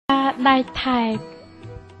đai thẹp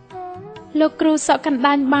លោកគ្រូសក់កណ្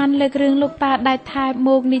ដាញបានលើករឿងលោកតាដៃថែបម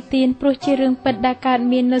កនីទានព្រោះជារឿងពិតដែលកើត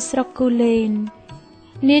មាននៅស្រុកគូលែន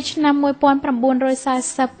នាឆ្នាំ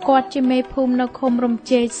1940គាត់ជាមេភូមិនៅឃុំរំ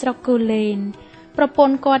ជែកស្រុកគូលែនប្រព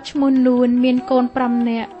ន្ធគាត់ឈ្មោះនួនមានកូន5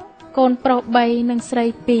នាក់កូនប្រុស3និងស្រី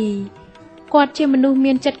2គាត់ជាមនុស្ស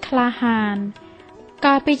មានចិត្តក្លាហាន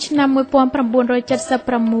កាលពីឆ្នាំ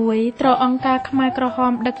1976ត្រូវអង្គការខ្មែរក្រហ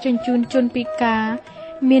មដឹកជញ្ជូនជនពិការ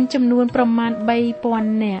មានចំនួនប្រមាណ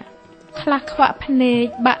 3000 នាក់ខ្លះខ្វាក់ភ្នែក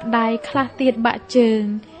បាក់ដៃខ្លះទៀតបាក់ជើង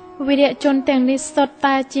វីរៈជនទាំងនេះសុទ្ធ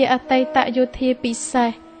តែជាអតីតយោធាពិសេ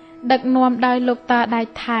សដឹកនាំដោយលោកតាដៃ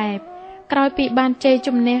ថែបក្រោយពីបានជ័យ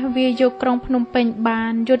ជំនះវាយកក្រុងភ្នំពេញបា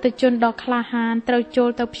នយុទ្ធជនដ៏ក្លាហានត្រូវចូល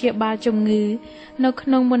ទៅព្យាបាលជំងឺនៅក្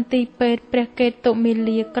នុងមន្ទីរពេទ្យព្រះកេតុមា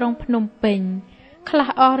លាក្រុងភ្នំពេញខ្លះ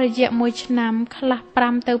អស់រយៈ1ឆ្នាំខ្លះ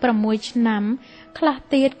5ទៅ6ឆ្នាំខ្លះ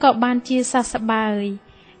ទៀតក៏បានជាសះស្បើយ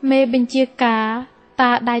មេបញ្ជាការ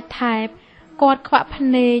តាដៃថែបគាត់ខ្វាក់ភ្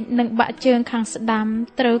នែកនិងបាក់ជើងខាងស្ដាំ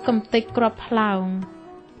ត្រូវកំទេចគ្រាប់ផ្លោង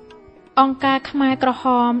អង្គការខ្មែរក្រហ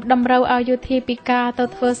មតម្រូវឲ្យយោធាពិការទៅ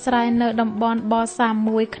ធ្វើស្រែនៅតំបន់ប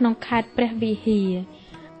31ក្នុងខេត្តព្រះវិហារ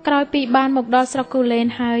ក្រោយពីបានមកដល់ស្រុកគូលែន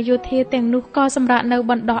ហើយយោធាទាំងនោះក៏សម្រាកនៅ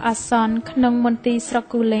បណ្ដោះអាសន្នក្នុងមន្ទីរស្រុក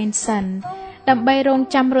គូលែនសិនដើម្បីរង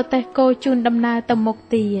ចាំរទេះគោជូនដំណើរទៅមុខ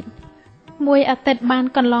ទៀតមួយអាទិត្យបាន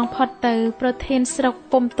កន្លងផុតទៅប្រធានស្រុក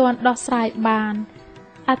ពុំទាន់ដោះស្រាយបាន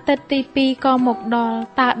អាទិត្យទី2ក៏មកដល់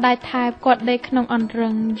តាដៃថែបគាត់ដេកក្នុងអន្រឹ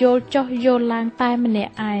ងយល់ចុះយល់ឡើងតែម្នា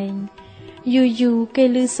ក់ឯងយូរគេ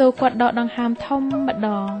ឮសូរគាត់ដកដង្ហើមធំម្ដ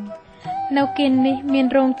ងនៅគៀននេះមាន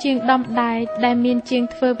រោងជាងដំដែកដែលមានជាង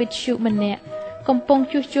ធ្វើវិទ្យុម្នាក់កំពុង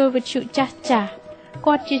ជួសជុលវិទ្យុចាស់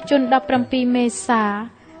គាត់ជាជន17មេសា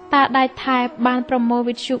តាដៃថែបបានប្រមូល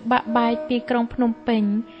វិទ្យុបាក់បែកពីក្រុងភ្នំពេញ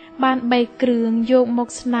បាន3គ្រឿងយកមក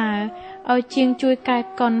ស្នើឲ្យជាងជួយកែ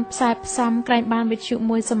កុនផ្សែផ្សំក្រែងបានវិទ្យុ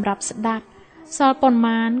មួយសម្រាប់ស្ដាប់សល់ប៉ុន្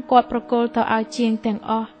មានគាត់ប្រគល់ទៅឲ្យជាងទាំង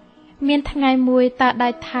អស់មានថ្ងៃមួយតាដៃ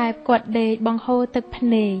ថែបគាត់ដេកបង្ហូរទឹកភ្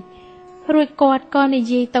នែករួចគាត់ក៏និ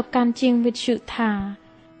យាយទៅកាន់ជាងវិទ្យុថា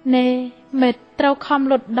ណែមិត្តត្រូវខំ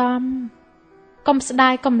លុតដំកុំស្ដា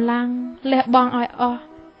យកម្លាំងលះបង់ឲ្យអស់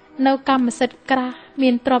នៅកម្មសិទ្ធិក្រាស់មា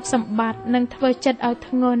នទ្រព្យសម្បត្តិនិងធ្វើចិត្តឲ្យ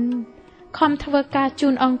ធ្ងន់ខំធ្វើការជូ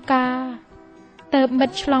នអង្គការទើបមិ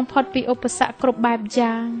ត្តឆ្លងផុតពីឧបសគ្គគ្រប់បែប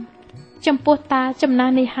យ៉ាងចំពោះតាចំណា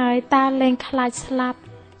ស់នេះហើយតាលែងខ្លាចស្លាប់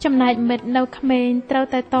ចំណែកមិត្តនៅក្មេងត្រូវ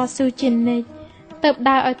តែតស៊ូជានិច្ចទើប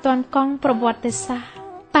ដើរឲ្យទាន់កង់ប្រវត្តិសាស្ត្រ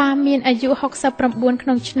តាមានអាយុ69ក្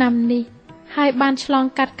នុងឆ្នាំនេះហើយបានឆ្លង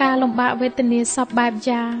កាត់ការលំបាកវេទនាសពបែប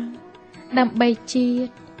យ៉ាងដើម្បីជា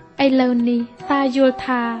តិឥឡូវនេះតាយល់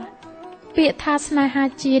ថាពាក្យថាស្នេហា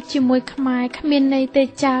ជាតិជាមួយខ្មែរគ្មានន័យទេ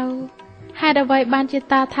ចៅហេតុអ្វីបានជា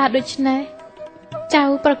តាថាដូច្នេះចៅ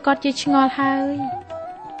ប្រកាសជាឆ្ងល់ហើយ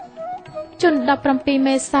ជន17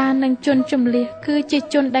មេសានិងជនជំលះគឺជា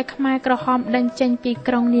ជនដែលខ្មែរក្រហមដេញចេញពី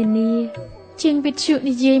ក្រុងនានាជាងវិទ្យុ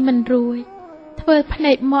និយាយមិនរួចធ្វើភ្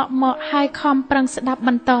នែកមកហើយខំប្រឹងស្ដាប់ប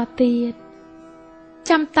ន្តទៀត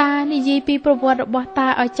ចាំតានិយាយពីប្រវត្តិរបស់តា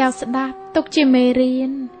ឲ្យចៅស្ដាប់ទុកជាមេរៀ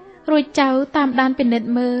នរួចចៅតាមដានពិនិត្យ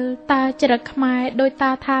មើលតើចរិតខ្មែរដោយ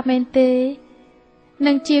តាថាមែនទេ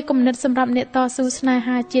នឹងជាគំនិតសម្រាប់អ្នកតស៊ូស្នេ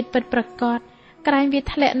ហាជាតិពិតប្រាកដក្រែងវា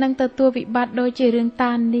ធ្លាក់នឹងទទួលវិបត្តិដូចជារឿង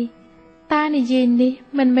តានេះតានិយាយនេះ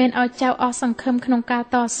មិនមែនឲ្យចៅអស់សង្ឃឹមក្នុងការ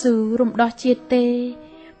តស៊ូរំដោះជាតិទេ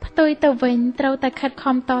ផ្ទុយទៅវិញត្រូវតែខិត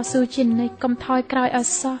ខំតស៊ូជានិច្ចកុំថយក្រោយឲ្យ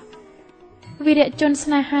សោះវីរៈជនស្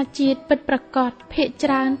នេហាជាតិពិតប្រាកដភាគច្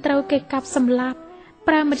រើនត្រូវគេកាប់សម្លាប់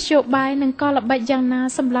ប្រើមធ្យោបាយនិងកលល្បិចយ៉ាងណា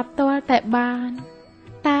សម្លាប់ទាល់តែបាន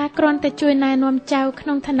តាគ្រាន់តែជួយណែនាំចៅក្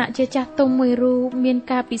នុងឋានៈជាចាស់ទុំមួយរូបមាន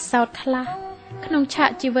ការពិសោធន៍ខ្លះក្នុងឆាក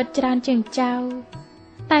ជីវិតច្រើនជាងចៅ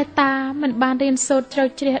តែតាមិនបានរៀនសូត្រជ្រៅ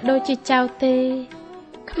ជ្រះដូចជាចៅទេ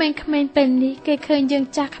ក្មេងៗពេលនេះគេឃើញយើង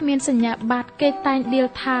ចាស់គ្មានសញ្ញាបត្រគេតែងដៀល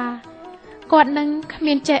ថាគាត់នឹងគ្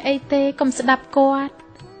មានចេះអីទេកុំស្ដាប់គាត់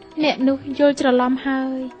អ្នកនោះយល់ច្រឡំហើ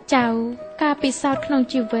យចៅការពិសោធន៍ក្នុង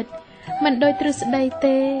ជីវិតមិនដូចទ្រឹស្ដី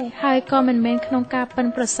ទេហើយក៏មិនមែនក្នុងការប៉ិន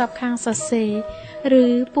ប្រសពខាងសរសេរឬ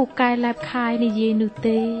ពូកែលែបខាយនិយាយនោះ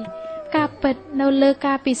ទេការពិតនៅលើ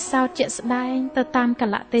ការពិសោធន៍ជាក់ស្ដែងទៅតាមក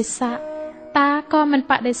លៈទេសៈតាក៏មិន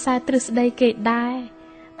បដិសេធទ្រឹស្ដីគេដែរ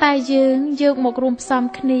តែយើងយកមករួមផ្សំ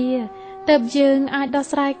គ្នាទើបយើងអាចដោះ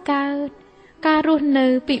ស្រាយកើតការរស់នៅ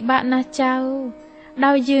ពិបាកណាស់ចៅ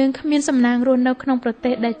ដោយយើងគ្មានសំណាងរស់នៅក្នុងប្រ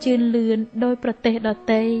ទេសដែលជឿនលឿនដោយប្រទេសដ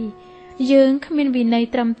ទៃយើងគ្មានវិន័យ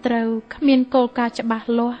ត្រឹមត្រូវគ្មានគោលការណ៍ច្បាស់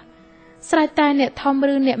លាស់ស្រេចតែអ្នកធំ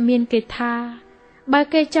ឬអ្នកមានគេថាបើ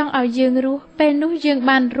គេចង់ឲ្យយើងរស់ពេលនោះយើង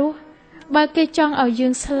បានរស់បើគេចង់ឲ្យយើ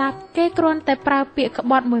ងស្លាប់គេគ្រាន់តែប្រើពាក្យក្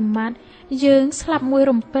បត់មួយម៉ាត់យើងស្លាប់មួយ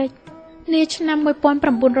រំពេច នាឆ្នាំ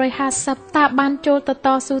1950តាបានចូលទៅត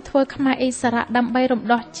ស៊ូធ្វើខ្មែរអិសរៈដើម្បីរំ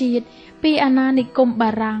ដោះជាតិពីអាណានិគមបា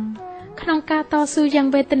រាំងក្នុងការតស៊ូយ៉ាង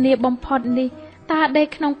វេទនាបំផុតនេះតាដេក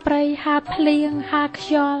ក្នុងព្រៃហាលភ្លៀងហាលខ្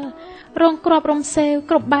យល់រងគ្រាប់រំសេវ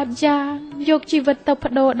គ្រប់បែបយ៉ាងយកជីវិតទៅប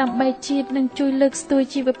ដូរដើម្បីជាតិនិងជួយលើកស្ទួយ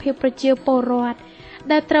ជីវភាពប្រជាពលរដ្ឋ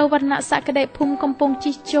ដែលត្រូវវណ្ណៈសក្តិភូមិកំពុង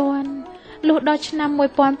ជិះជាន់លុះដល់ឆ្នាំ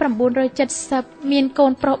1970មានកូ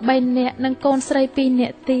នប្រុស3នាក់និងកូនស្រី2នា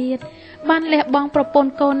ក់ទៀតបានលះបង់ប្រពន្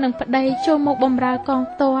ធកូននិងប្តីចូលមកបម្រើកង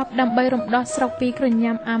ទ័ពដើម្បីរំដោះស្រុកពីក្រ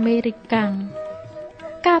ញាំអាមេរិកកាំង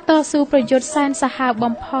ការតស៊ូប្រយុទ្ធសែនសាហាវ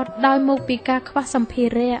បំផុតដោយមកពីការខ្វះសម្ភា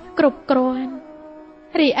រៈគ្រប់គ្រាន់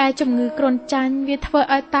រីឯជំងឺគ្រុនចាញ់វាធ្វើ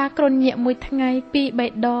ឲ្យតាគ្រុនញាក់មួយថ្ងៃ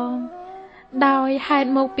2-3 ដងដោយហេតុ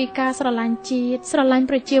មកពីការស្រឡាញ់ជាតិស្រឡាញ់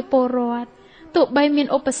ប្រជាពលរដ្ឋទោះបីមាន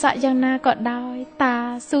ឧបសគ្គយ៉ាងណាក៏ដោយតា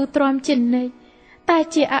ស៊ូទ្រាំជានិច្ចតែ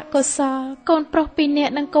ជាអកុសលកូនប្រុស2នា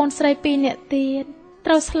ក់និងកូនស្រី2នាក់ទៀត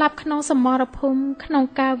ត្រូវស្លាប់ក្នុងសមរភូមិក្នុង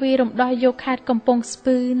ការវាយរំដោះយកខេត្តកំពង់ស្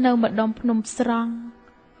ពឺនៅម្ដុំភ្នំស្រង់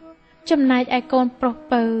ចំណែកឯកូនប្រុស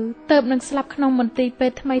ពៅទើបនឹងស្លាប់ក្នុងមន្ទីរពេ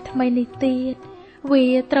ទ្យថ្មីនេះទៀតវា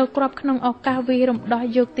ត្រូវគ្រាប់ក្នុងឱកាសវាយរំដោះ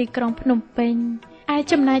យកទីក្រុងភ្នំពេញឯ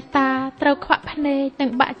ចំណែកតាត្រូវខ្វាក់ភ្នែកនិង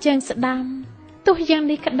បាក់ជើងស្ដាំទោះយ៉ាង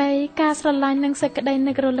នេះក្តីការស្រឡាញ់និងសេចក្តី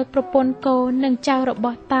នឹករលឹកប្រពន្ធកូននិងចៅរប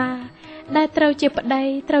ស់តាដែលត្រូវជាប្តី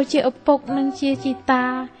ត្រូវជាឪពុកនិងជាជីតា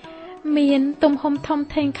មានទំហំធំ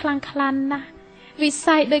ធេងខ្លាំងខ្លាណាស់វិ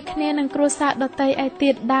ស័យដូចគ្នានឹងគ្រួសារដទៃឯ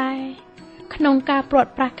ទៀតដែរក្នុងការព្រា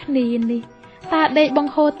ត់ប្រាសគ្នានេះតាដេកប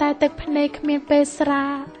ង្ហូរតែទឹកភ្នែកគ្មានពេលស្រា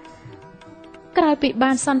ក្រោយពី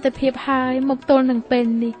បានសន្តិភាពហើយមកទល់នឹងពេល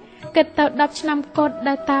នេះគិតទៅ10ឆ្នាំកុដ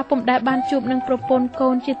ដែលតាពុំដែលបានជួបនឹងប្រពន្ធកូ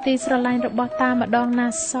នជាទីស្រឡាញ់របស់តាម្ដងណា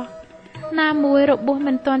សោះណាមួយរបួស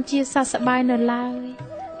មិនទាន់ជាសះស្បើយនៅឡើយ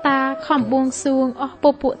តាខំបួងសួងអស់ព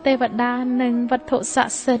ពួកទេវតានិងវត្ថុស័ក្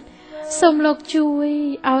តិសិទ្ធិសូមលោកជួយ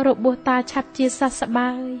ឲ្យរបួសតាឆាប់ជាសះស្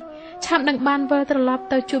បើយឆាប់នឹងបានវិលត្រឡប់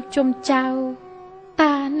ទៅជួបជុំចៅ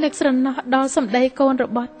តានឹកស្រណោះដល់សម្ដីកូនរ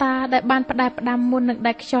បស់តាដែលបានផ្ដែផ្ដាំមុននឹង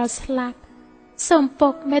ដែលខ្យល់ស្លាប់សូមពុ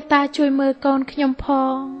កមេត្តាជួយមើលកូនខ្ញុំផ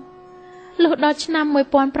ងលុះដល់ឆ្នាំ1976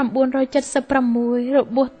រ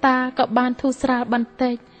បួសតាក៏បានធូរស្រាលបន្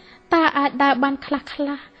តិចតាអាចដើរបានខ្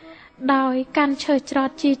លះដោយកាន់ឈើច្រ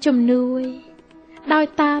ត់ជាជំនួយដោយ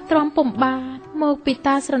តាទ្រាំពុំបានមកពី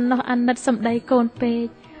តាស្រណោះអាណិតសម្ដីកូនពេក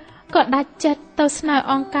ក៏ដាច់ចិត្តទៅស្នើ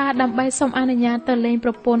អង្គការដើម្បីសូមអនុញ្ញាតទៅលេង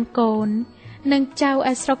ប្រពន្ធកូននិងចៅ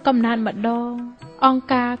ឯស្រុកកំណើតម្ដងអង្គ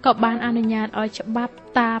ការក៏បានអនុញ្ញាតឲ្យច្បាប់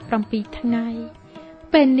តា7ថ្ងៃ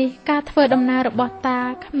ពេលនេះការធ្វើដំណើររបស់តា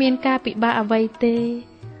គ្មានការពិបាកអ្វីទេ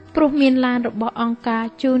ព្រោះមានឡានរបស់អង្គការ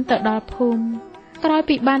ជូនទៅដល់ភូមិក្រោយ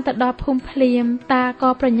ពីបានទៅដល់ភូមិភ្លាមតាក៏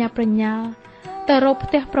ប្រញាប់ប្រញាល់ទៅរកផ្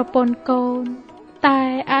ទះប្រពន្ធកូនតែ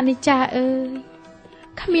អនិច្ចាអើយ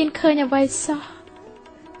គ្មានឃើញអ្វីសោះ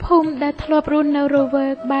ភូមិដែលធ្លាប់រស់នៅរវើ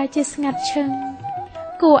កបែរជាស្ងាត់ឈឹង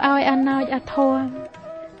គួរឲ្យអាណោចអាធម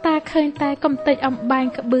តាឃើញតែកំទេចអំបែង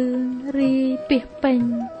ក្បឿងរីពីសពេញ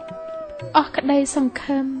អស់ក្តីសង្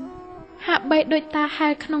ឃឹមហាក់បីដូចតាហែ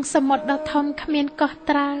លក្នុងសមុទ្រដ៏ធំគ្មានកោះ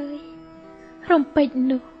ត្រើយរំពេច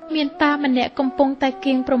នោះមានតាម្នាក់កំពុងតែ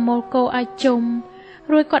គៀងប្រមូលគោឲ្យជុំ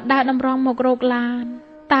រួចគាត់ដើរតម្រង់មករកឡាន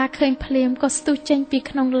តាឃើញភ្លាមក៏ស្ទុះចេញពី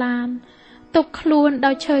ក្នុងឡានទប់ខ្លួន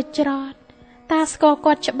ដោយឈើច្រត់តាស្គាល់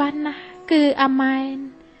គាត់ច្បាស់ណាស់គឺអាម៉ែន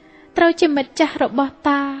ត្រូវជាមិត្តចាស់របស់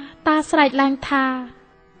តាស្រែកឡើងថា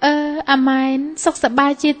អាម៉ែនសុខសប្បា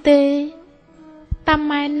យជាទេតា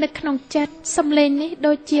ម៉ែននឹកក្នុងចិត្តសំឡេងនេះ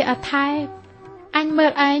ដូចជាអាថែបអញមើ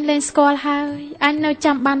លឯងលែងស្គាល់ហើយអញនៅ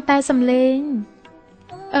ចាំបានតែសំឡេង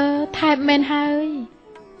ថែបមែនហើយ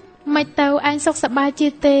មិនទៅឯងសុខសប្បាយជា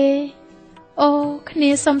ទេអូគ្នា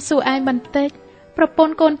សុំសួរឯងបន្តិចប្រពន្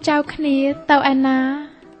ធកូនចៅគ្នាទៅឯណា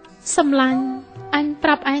សម្លាញ់អញប្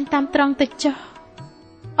រាប់ឯងតាមត្រង់ទៅចុះ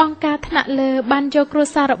អង្គការថ្នាក់លើបានយកគ្រួ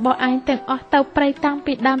សាររបស់ឯងទាំងអស់ទៅព្រៃតាំង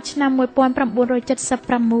ពីដើមឆ្នាំ1976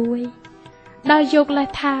ដោយយកលេស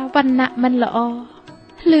ថាវណ្ណៈមិនល្អ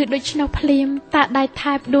ឮដូច្នោះភ្លាមតាដៃ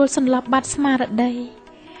ថែបដួលសន្លប់បាត់ស្មារតី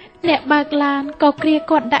អ្នកបើកឡានក៏គ្រា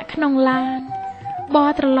គាត់ដាក់ក្នុងឡានបរ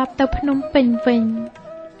ត្រឡប់ទៅភ្នំពេញវិញ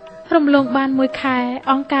រំលងបាន1ខែ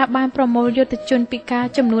អង្គការបានប្រមូលយុទ្ធជនពិការ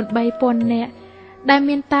ចំនួន 3000 នាក់ដែល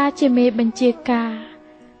មានតាជាមេបញ្ជាការ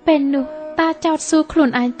ពេលនោះតាចោទសួរខ្លួន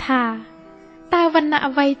ឯងថាតើវណ្ណៈ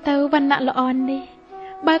អ្វីទៅវណ្ណៈល្អនេះ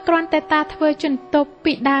បើគ្រាន់តែតាធ្វើជំទប់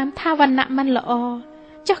ពីដើមថាវណ្ណៈមិនល្អ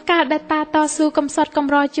ចុះកាលដែលតាតស៊ូកំសត់កំ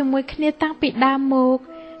រជាមួយគ្នាតាំងពីដើមមក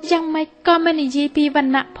យ៉ាងម៉េចក៏មិននិយាយពីវ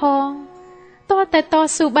ណ្ណៈផងតើតែត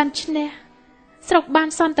ស៊ូបានឈ្នះស្រុកបាន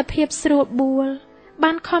សន្តិភាពស្រួលបួល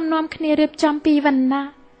បានខំនាំគ្នារៀបចំពីវណ្ណៈ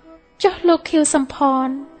ចុះលោកខៀវសំផន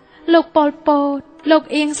លោកប៉ុលពត លោក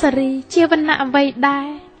អៀងសារីជាវណ្ណៈអ្វីដែរ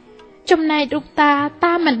ចំណែករូប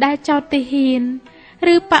តាមិនដែលចោទទាហាន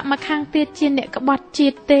ឬបកមកខាងទៀតជាអ្នកក្បត់ជា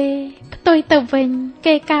តិទេផ្ទុយទៅវិញ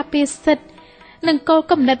គេការពារសិទ្ធិនិងគោល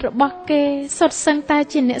គំនិតរបស់គេសុទ្ធសឹងតែ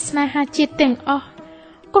ជាអ្នកស្នេហាជាតិទាំងអស់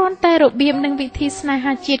គ្រាន់តែរបៀបនិងវិធីស្នេ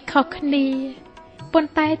ហាជាតិខុសគ្នាប៉ុ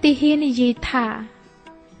ន្តែទាហាននិយាយថា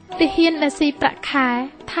ទាហានដែលស៊ីប្រាក់ខែ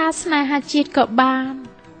ថាស្នេហាជាតិក៏បាន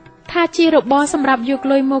ថាជារបរសម្រាប់យក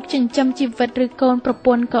លុយមកចិញ្ចឹមជីវិតឬកូនប្រព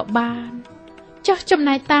ន្ធក៏បានចុះចំ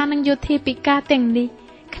ណែកតានិងយោធាពិការទាំងនេះ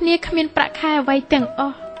គ្នាគ្មានប្រាក់ខែអ្វីទាំងអ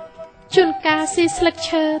ស់ជួនកាលស៊ីស្លឹក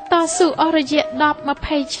ឈើតស៊ូអស់រយៈ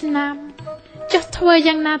10-20ឆ្នាំចុះធ្វើ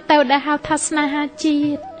យ៉ាងណាទៅដែលហៅថាស្នេហាជា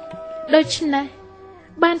តិដូច្នេះ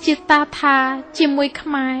បានជាតាថាជាមួយខ្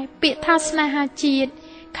មែរពាក្យថាស្នេហាជាតិ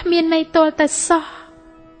គ្មានន័យទាល់តែសោះ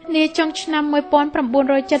នាចុងឆ្នាំ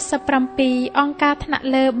1977អង្គការថ្នាក់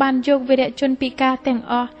លើបានយកវីរៈជនពិការទាំង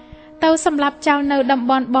អស់ទៅសម្លាប់ចោលនៅតំ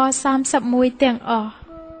បន់ប31ទាំងអស់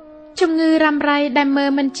ជំងឺរ៉ាំរ៉ៃដែលមើល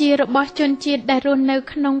មិនជារបស់ជនជាតិដែលរស់នៅ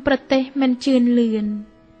ក្នុងប្រទេសមិនជឿនលឿន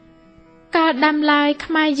កាលដាំឡើយ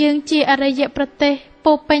ខ្មែរយើងជាអរិយប្រទេស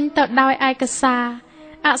ពោពេញទៅដោយឯកសារ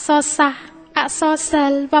អក្សរសាស្ត្រអក្សរសិ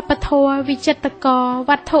ល្ប៍វប្បធម៌វិចិត្រករ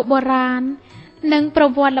វត្ថុបុរាណនិងប្រ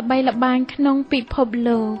វត្តិល្បីល្បាញក្នុងពិភព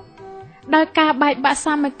លោកដោយការបែកបាក់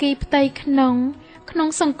សាមគ្គីផ្ទៃក្នុង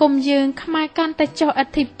សង្គមយើងខ្មែរកាន់តែចុះឥ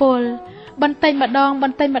ទ្ធិពលបន្តិចម្ដ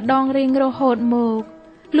ងរៀងរហូតមក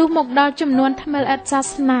លុះមកដល់ចំនួនថ្មិលអត្តសា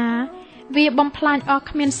សនាវាបំផ្លាញអស់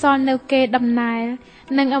គ្មានសល់នៅគេដំណើរ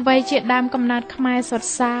និងអ្វីជាដើមកំណើតខ្មែរសុទ្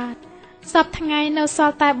ធសាធសពថ្ងៃនៅស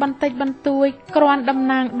ល់តែបន្តិចបន្តួចគ្រាន់តំ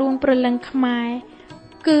ណាងដួងព្រលឹងខ្មែរ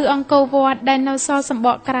គឺអង្គរវត្តដែលនៅសល់សម្ប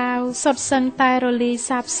កក្រៅសុទ្ធសឹងតែរលាយ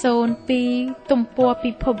សាបសូន្យពីទំព័រ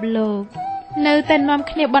ពិភពលោកនៅតែនាំ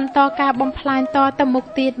គ្នាបន្តការបំផ្លាញតទៅមុខ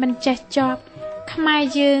ទៀតមិនចេះចប់ខ្មែរ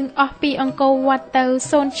យើងអស់ពីអង្គរវត្តទៅ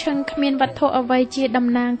សូន្យឈឹងគ្មានវត្ថុអ្វីជាតំ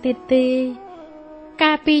ណាងទៀតទេ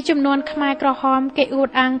កាលពីចំនួនខ្មែរក្រហមគេអួត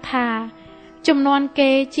អាងថាចំនួន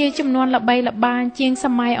គេជាចំនួនល្បីល្បាញជាងស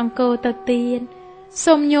ម័យអង្គរទៅទៀត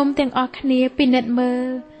សូមញោមទាំងអស់គ្នាពិនិត្យមើល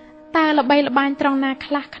តើល្បីល្បាញត្រង់ណា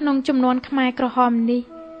ខ្លះក្នុងចំនួនខ្មែរក្រហមនេះ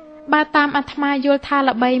បើតាមអាត្មាយល់ថា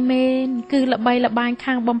ល្បីមែនគឺល្បីល្បាញ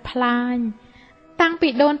ខាងបំផ្លាញតាំងពី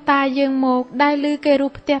ដូនតាយើងមកដែលឮគេរូ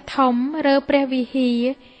បផ្ទះធំរើព្រះវិហារ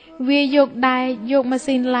វាយកដែកយកម៉ា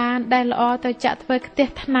ស៊ីនឡានដែលល្អទៅចាក់ធ្វើផ្ទះ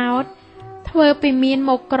ថ្នោតធ្វើពីមាន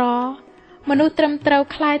មកក្រមនុស្សត្រឹមត្រូវ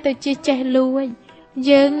คล้ายទៅជាចេះលួច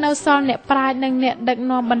យើងនៅសល់អ្នកប្រាជ្ញនិងអ្នកដឹក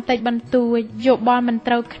នាំបន្តិចបន្តួចយោបល់មិន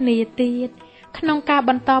ត្រូវគ្នាទៀតក្នុងការ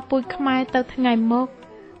បន្តពូជខ្មែរទៅថ្ងៃមុខ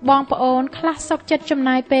បងប្អូនខ្លះសុខចិត្តចំ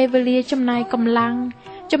ណាយពេលវេលាចំណាយកម្លាំង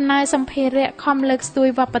ចំណាយសម្ភារៈខំលើកស្ទួយ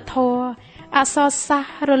វប្បធម៌អក្សរសាស្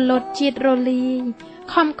ត្ររលត់ជាតិរលាយ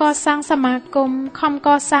ខំកសាងសមាគមខំក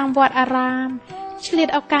សាងវត្តអារាមឆ្លៀត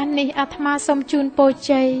ឱកាសនេះអាត្មាសូមជូនពរ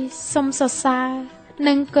ជ័យសូមសរសើរ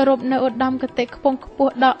និងគោរពនៅឧត្តមគតិខ្ពង់ខ្ព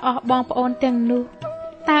ស់ដល់អស់បងប្អូនទាំងនោះ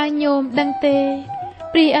តើញោមដឹងទេ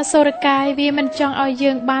ព្រះអសុរកាយវាមិនចង់ឲ្យ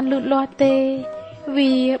យើងបានលូតលាស់ទេ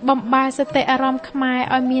វាបំបែសតិអារម្មណ៍ខ្មែរ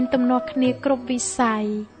ឲ្យមានទំនាស់គ្នាគ្រប់វិស័យ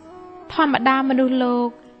ធម្មតាមនុស្សលោក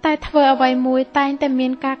តែធ្វើអ្វីមួយតែងតែមា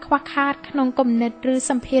នការខ្វះខាតក្នុងគំនិតឬ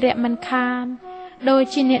សម្ភារៈមិនខានដូច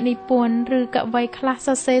ជាអ្នកនិពន្ធឬកវីខ្លះស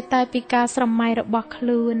រសេរតែពីការស្រមៃរបស់ខ្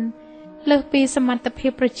លួនលើសពីសមត្ថភា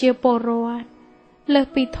ពប្រជាពលរដ្ឋលើស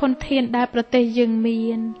ពីធនធានដែលប្រទេសយើងមា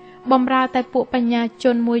នបំរើតែពួកបញ្ញាជ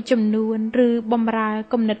នមួយចំនួនឬបំរើ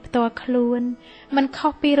គំនិតផ្ទាល់ខ្លួនมันខុ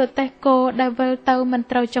សពីរទេះគោដែលវិលទៅមិន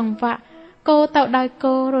ត្រូវចង្វាក់គោទៅដោយ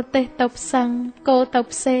គោរទេះទៅផ្សឹងគោទៅ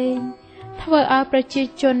ផ្សេងធ្វើឲ្យប្រជា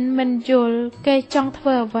ជនមិនយល់គេចង់ធ្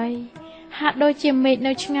វើអ្វីហាក់ដូចជាមេឃ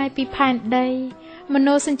នៅឆ្ងាយពីផែនដីម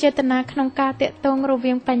នោសញ្ចេតនាក្នុងការតាក់ទងរ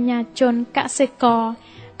វាងបញ្ញាជនកសិករ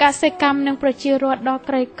កសិកម្មនិងប្រជារដ្ឋដ៏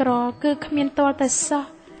ក្រីក្រគឺគ្មានទាល់តែសោះ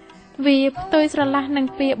វាផ្ទុយស្រឡះនឹង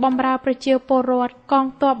ពាក្យបំរើប្រជាពលរដ្ឋកង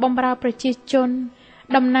ទ័ពបំរើប្រជាជន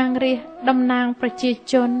តំណាងរាស្ត្រតំណាងប្រជា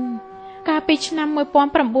ជនកាលពីឆ្នាំ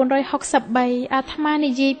1963អាត្មា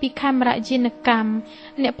និយាយពីខេមរយានកម្ម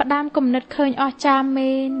អ្នកផ្ដាំគំនិតឃើញអស្ចារ្យ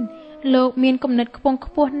មែនលោកមានគំនិតខ្ពង់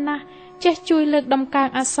ខ្ពស់ណាស់ចេះជួយលើកដំកើង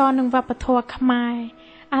អក្សរនិងវប្បធម៌ខ្មែរ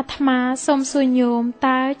អាត្មាសូមសួរញោម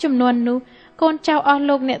តើចំនួននោះកូនចៅអស់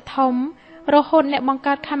លោកអ្នកធំរហូតអ្នកបង្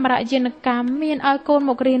កើតខេមរយានកម្មមានឲ្យកូន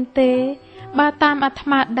មករៀនទេបើតាមអាត្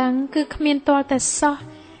មាដឹងគឺគ្មានទាល់តែសោះ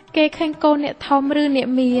គេឃើញកូនអ្នកធំឬអ្នក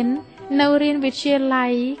មាននៅរៀនវិទ្យាល័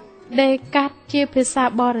យដេកាត់ជាភាសា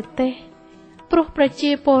បរទេសព្រោះប្រ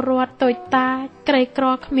ជាពលរដ្ឋតូចតាចក្រីក្រ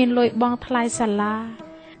គ្មានលុយបង់ថ្លៃសាលា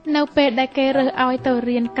នៅពេលដែលគេរើសឲ្យទៅ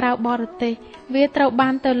រៀនក្រៅបរទេសវាត្រូវបា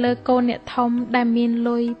នទៅលើកូនអ្នកធំដែលមាន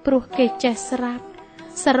លុយព្រោះគេចេះស្រាប់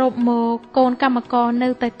សរុបមកកូនកម្មករនៅ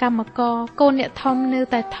តែកម្មករកូនអ្នកធំនៅ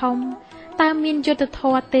តែធំតើមានយុត្តិធ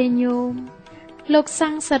ម៌ទេញោមលោក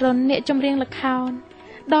សាំងសរុនអ្នកចម្រៀងល្ខោន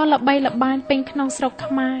ដ៏ល្បីល្បាញពេញក្នុងស្រុក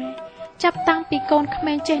ខ្មែរចាប់តាំងពីកូនក្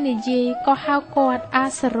មេងចេះនិយាយក៏ហៅគាត់អា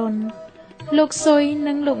សរុនលោកស៊ុយ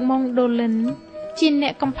និងលោកម៉ុងដូលិនជាអ្ន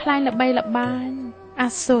កកំប្លែងល្បីល្បាញអា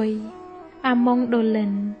ស៊ុយអាម៉ុងដូលិ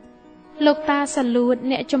នលោកតាសាលួត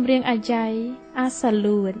អ្នកចម្រៀងអាយ៉ៃអាសា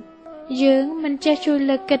លួតយើងមិនចេះជួយ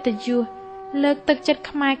លើកកិត្តិយសលើកទឹកចិត្ត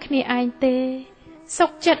ខ្មែរគ្នាឯងទេសុ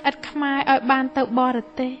ខចិត្តឥតខ្មែរឲ្យបានទៅបរ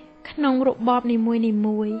ទេសក្នុងរបបនីមួយ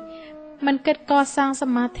ៗមិនគិតកសាងស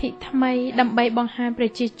មាធិថ្មីដើម្បីបង្ហាញប្រ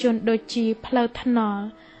ជាជនដូចជាផ្លូវថ្នល់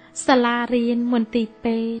សាលារៀនមន្ទីរ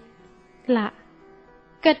ពេទ្យឡា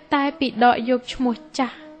គិតតែពីដកយកឈ្មោះចា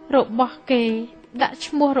ស់របស់គេដាក់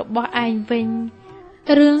ឈ្មោះរបស់ឯងវិញ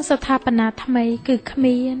រឿងស្ថាបនាថ្មីគឺគ្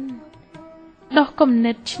មានដោះគំ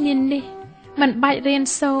និតឈ្នានីសមិនបាច់រៀន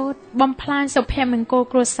សូត្របំផ្លាញសុភមង្គល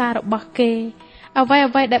គ្រួសាររបស់គេអ្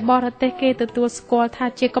វីដែលបរទេសគេទទួលស្គាល់ថា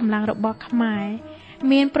ជាកម្លាំងរបស់ខ្មែរ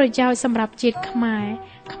មានប្រយោជន៍សម្រាប់ជាតិខ្មែរ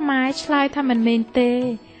ឆ្លើយថាមិនមែនទេ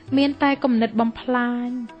មានតែគំនិតបំផ្លាញ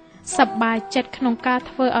សប្បាយចិត្តក្នុងការ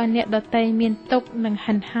ធ្វើឲ្យអ្នកដទៃមានទុក្ខនិង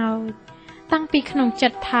ហិនហោចតាំងពីក្នុងចិ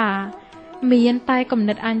ត្តថាមានតែគំ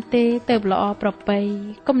និតអញទេទៅល្អប្រពៃ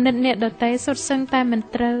គំនិតអ្នកដទៃសុទ្ធសឹងតែមិន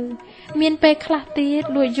ត្រូវមានពេលខ្លះទៀត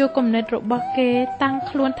លួចយកគំនិតរបស់គេតាំង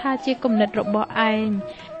ខ្លួនថាជាគំនិតរបស់ឯង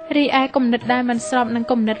រីឯគំនិតដែលមិនស្របនឹង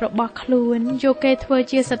គំនិតរបស់ខ្លួនយកគេធ្វើ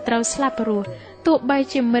ជាសត្រូវស្លាប់រស់ទោះបី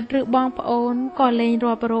ជាមិត្តឬបងប្អូនក៏លែង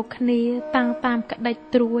រាប់រកគ្នាតាំងតាមក្តិច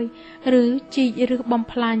ត្រួយឬជីកឬបំ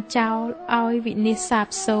ផ្លាញចោលឲ្យវិនាសសាប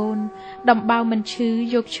សូន្យដំបៅមិនឈឺ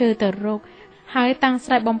យកឈើទៅរកហើយតាំង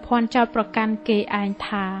ស្រែកបំភាន់ចោលប្រកាន់គេឯង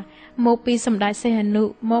ថាមកពីសម្ដេចសីហនុ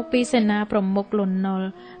មកពីសេនាប្រមុខលន់នល់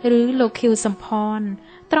ឬលោកខៀវសំផន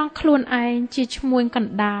ត្រង់ខ្លួនឯងជាឈ្មួញក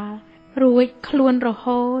ណ្ដាលរួចខ្លួនរ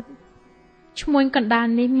ហូតឈ្មួញកណ្ដាល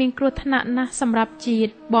នេះមានគ្រោះថ្នាក់ណាស់សម្រាប់ជា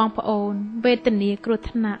តិបងប្អូនវេទនាគ្រោះ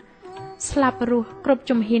ថ្នាក់ស្លាប់រស់គ្រប់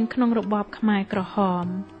ជំហានក្នុងរបបខ្មែរក្រហម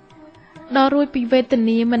ដល់រួចពីវេទ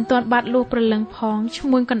នាមិនទាន់បាត់លួសព្រលឹងផងឈ្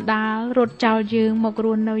មួញកណ្ដាលរត់ចោលយើងមករ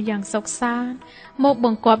ស់នៅយ៉ាងសុខសាន្តមកប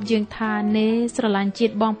ង្គាប់យើងថានេស្រឡាញ់ជា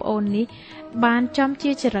តិបងប្អូននេះបានចំ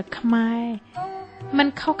ជាចរិតខ្មែរมัน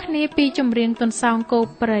ខុសគ្នាពីចម្រៀងទុនសោងគោ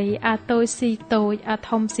ព្រៃអាតូចស៊ីតូចអា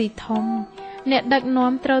ធំស៊ីធំអ្នកដឹក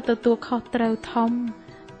នាំត្រូវទទួលខុសត្រូវធំ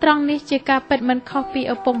ត្រង់នេះជាការពិតមិនខុសពី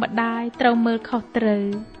ឪពុកម្ដាយត្រូវមើលខុសត្រូវ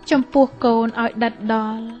ចំពោះកូនឲ្យដិតដ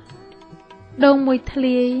ល់ដងមួយធ្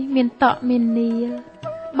លាយមានតក់មាននីល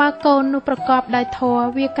បើកូននោះប្រកបដោយធម៌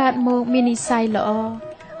វាកើតមកមាននិស្ស័យល្អ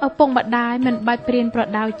ឪពុកម្ដាយមិនបាច់ព្រានប្រ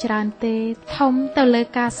ដៅច្រើនទេធំទៅលើ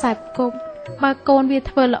ការសែបគប់បើកូនវា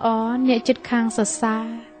ធ្វើល្អអ្នកចិត្តខាងសរសើរ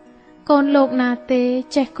កូនលោកណាទេ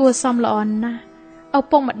ចេះគួរសមល្អណាស់ឪ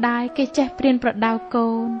ពុកម្ដាយគេចេះព្រានប្រដៅកូ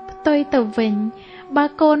នផ្ទុយទៅវិញបើ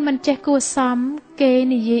កូនមិនចេះគួរសមគេ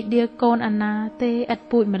និយាយដៀលកូនអាណាទេឥត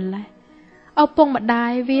ពូចម្លេះឪពុកម្ដា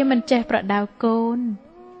យវាមិនចេះប្រដៅកូន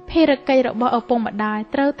ភារកិច្ចរបស់ឪពុកម្ដាយ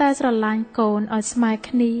ត្រូវតែស្រឡាញ់កូនឲ្យស្មើ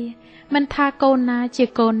គ្នាមិនថាកូនណាជា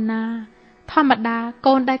កូនណាធម្មតា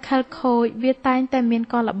កូនដែលខិលខូចវាតែងតែមាន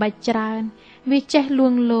កលល្បិចច្រើនវាចេះលួ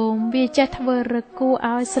ងលោមវាចេះធ្វើរឹកគួរ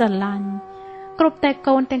ឲ្យស្រឡាញ់គ្រប់តែ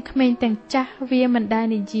កូនទាំងក្មេងទាំងចាស់វាមិនដែល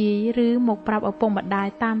និយាយឬមកប្រាប់ឪពុកម្ដាយ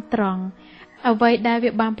តាមត្រង់អ្វីដែល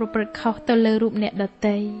វាបានប្រព្រឹត្តខុសទៅលើរូបអ្នកដ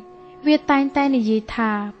ទៃវាតែងតែនិយាយ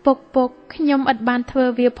ថាពុកខ្ញុំឥតបានធ្វើ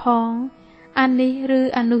វាផងអានេះឬ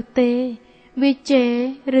អានោះទេវាជេ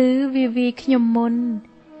រឬវាខ្ញុំមុន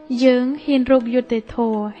យើងហ៊ានរកយុត្តិធ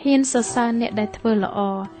ម៌ហ៊ានសរសើរអ្នកដែលធ្វើល្អ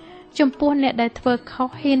ចំពោះអ្នកដែលធ្វើខុស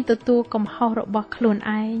ហ៊ានទទួលកំហុសរបស់ខ្លួន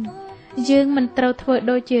ឯងយើងមិនត្រូវធ្វើ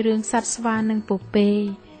ដូចជារឿងសត្វស្វានិងពពែ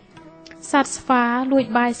សត្វស្វាលួច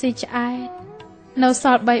បាយស៊ីឆ្អែតនៅស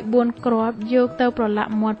ល់ 3-4 គ្រាប់យកទៅប្រឡា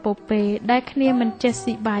ក់មាត់ពពែដែលគ្នាមិនចេះ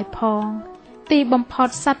ស៊ីបាយផងទីបំផុត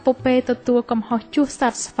សត្វពពែទទួលកំហុសជួសស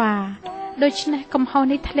ត្វស្វាដូច្នេះកំហុស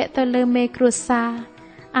នេះធ្លាក់ទៅលើមេគ្រួសារ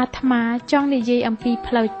អាត្មាចង់និយាយអំពី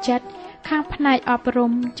ផ្លូវចិត្តខាងផ្នែកអប់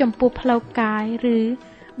រំចំពោះផ្លូវកាយឬ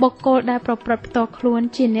បុគ្គលដែលប្រព្រឹត្តផ្ទាល់ខ្លួន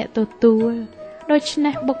ជាអ្នកទទួលដូច្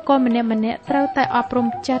នេះបុគ្គលម្នាក់ត្រូវតែអប់រំ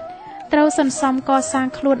ចិត្តត្រូវសន្សំកសាង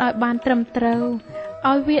ខ្លួនឲ្យបានត្រឹមត្រូវ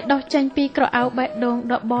ឲ្យវាដោះចេញពីក្រអៅបេះដូង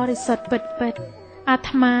ដ៏បរិសុទ្ធពិតអា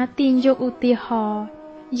ត្មាទាញយកឧទាហរណ៍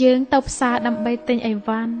យើងទៅផ្សារដើម្បីទិញអី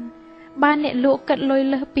វ៉ាន់បានអ្នកលក់គិតលុយ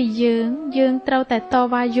លើសពីយើងត្រូវតែត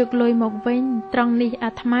វ៉ាយកលុយមកវិញត្រង់នេះ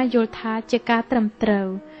អាត្មាយល់ថាជាការត្រឹមត្រូវ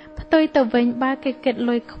ផ្ទុយទៅវិញបើគេគិត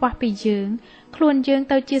លុយខ្វះពីយើងខ្លួនយើង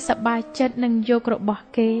ទៅជាសប្បាយចិត្តនឹងយករបស់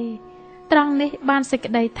គេត្រង់នេះបានសេច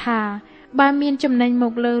ក្តីថាបើមានចំណេញម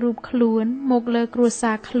កលើរូបខ្លួនមកលើគ្រួ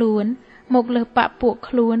សារខ្លួន មកលើបពពួក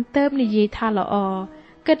ខ្លួនទៅនិយាយថាល្អ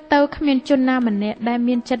គិតទៅគ្មានជនណាម្នាក់ដែល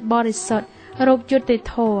មានចិត្តបរិសុទ្ធរោគយុត្តិ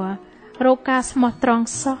ធម៌រោគការស្មោះត្រង់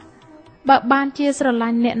សោះបើបានជាស្រឡា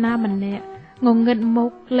ញ់អ្នកណាម្នាក់ងងឹតមុ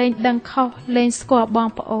ខលែងដឹងខុសលែងស្គាល់បង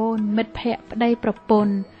ប្អូនមិត្តភ័ក្តិប្តីប្រព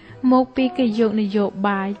ន្ធមកពីគេយកនយោ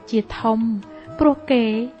បាយជាធំព្រោះគេ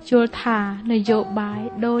យល់ថានយោបាយ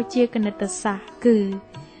ដូចជាគណិតសាស្ត្រគឺ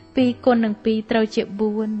2គុណនឹង2ត្រូវជា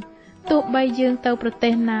4ទោះបីយើងទៅប្រទេ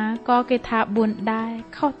សណាក៏គេថា4ដែរ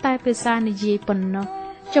ខុសតែភាសានិយាយប៉ុណ្ណោះ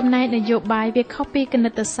ចំណែកនយោបាយវាខុសពីគណិ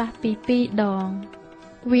តសាស្ត្រពី2ដង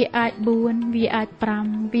វាអាច4វាអាច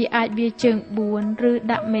5វាអាចវាជើង4ឬ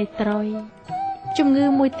ដាក់មេត្រុយជំងឺ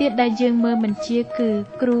មួយទៀតដែលយើងមើលមិនជាគឺ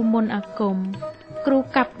គ្រូមន្តអាគមគ្រូ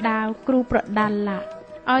កាប់ដាវគ្រូប្រដាល់ឡា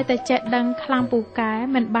ឲ្យតែចេះដឹងខ្លាំងពូកែ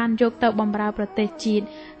មិនបានយកទៅបម្រើប្រទេសជាតិ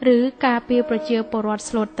ឬការពារប្រជាពលរដ្ឋ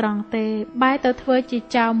ស្លូតត្រង់ទេបែរទៅធ្វើជា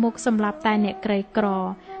ចៅមុខសម្រាប់តែអ្នកក្រីក្រ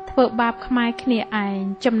ធ្វើបាបខ្មែរគ្នាឯង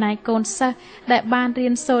ចំណែកកូនសិស្សដែលបានរៀ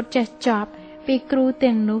នសូត្រចេះចប់ពីគ្រូ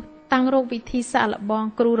ទាំងនោះតាំងរកវិធីសាកល្បង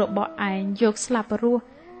គ្រូរបស់ឯងយកស្លាប់រស់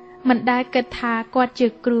មិនដែលគិតថាគាត់ជា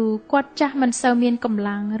គ្រូគាត់ចាស់មិនសូវមានកម្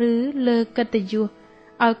លាំងឬលើកិត្តិយស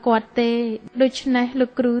ឲ្យគាត់ទេដូច្នេះលោក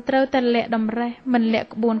គ្រូត្រូវតែលាក់តម្រេះមិនលាក់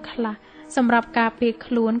ក្បួនខ្លះសម្រាប់ការពារ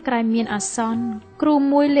ខ្លួនក្រែងមានអាសន្នគ្រូ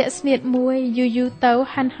មួយលាក់ស្នៀតមួយយូរទៅ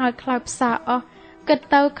ហាន់ហើយខ្លោចផ្សាអស់គិត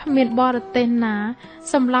ទៅគ្មានបរទេសណា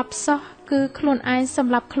សម្រាប់សោះគឺខ្លួនឯងស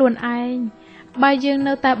ម្រាប់ខ្លួនឯងបើយើង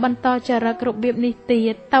នៅតែបន្តចរិតរបៀបនេះទៀ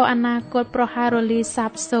តទៅអនាគតប្រហែលរលាយសា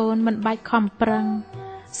បសូន្យមិនបាច់ខំប្រឹង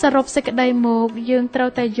សរុបសេចក្តីមកយើងត្រូវ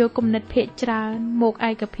តែយកគំនិតភាគច្រើនមក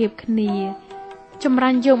ឯកភាពគ្នាចម្រា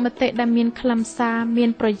ញ់យកមតិដែលមានខ្លឹមសារមាន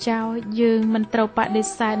ប្រយោជន៍យើងមិនត្រូវបដិ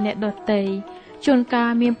សេធអ្នកដទៃជួនកាល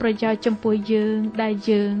មានប្រយោជន៍ចំពោះយើងដែល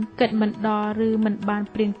យើងគិតមិនដល់ឬមិនបាន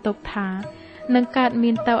ព្រៀងទុកថានឹងកើត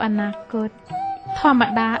មានទៅអនាគតធម្ម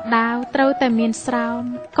តាដាវត្រូវតែមានស្រោម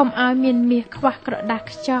កុំឲ្យមានមាសខ្វះក្រដាស់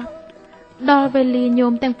ខ្ចប់ដល់វេលាញោ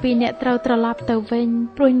មទាំងពីរអ្នកត្រូវត្រឡប់ទៅវិញ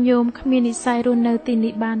ព្រោះញោមគ្មាននិស្ស័យរស់នៅទី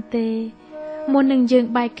នេះបានទេមុននឹងយើង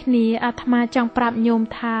បែកគ្នាអាត្មាចង់ប្រាប់ញោម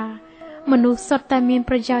ថាមនុស្សសុទ្ធតែមាន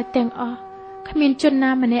ប្រយោជន៍ទាំងអស់គ្មានជន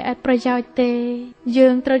ណាម្នាក់ឥតប្រយោជន៍ទេយើ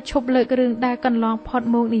ងត្រូវឈប់លើករឿងដែលកន្លងផុត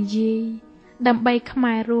មកនិយាយដើម្បីខ្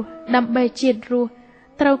មែររស់ដើម្បីជាតិរស់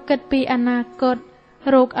ត្រូវគិតពីអនាគត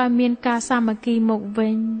រកឲ្យមានការសាមគ្គីមកវិ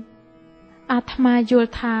ញអាត្មាយ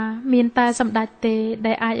ល់ថាមានតែសម្ដេចទេ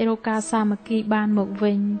ដែលអាចរកការសាមគ្គីបានមក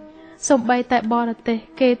វិញសូម្បីតែបរទេស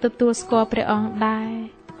គេទទួលស្គាល់ព្រះអង្គដែរ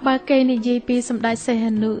បើគេនិយាយពីសម្ដេចសីហ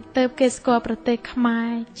នុទើបគេស្គាល់ប្រទេសខ្មែរ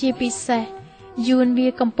ជាពិសេសយួនវា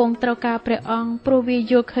កំពុងត្រូវការព្រះអង្គព្រោះវា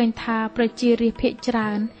យល់ឃើញថាប្រជារាស្ត្រភាគច្រើ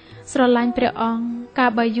នស្រឡាញ់ព្រះអង្គកា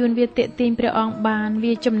លបើយួនវាទាក់ទាញព្រះអង្គបាន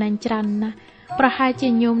វាចំណេញច្រើនណាស់ប្រហែលជា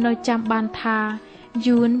ញោមនៅចាំបានថា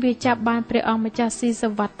យួនវាចាប់បានព្រះអង្គម្ចាស់ស៊ីស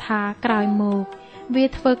វត្ថាក្រោយមកវា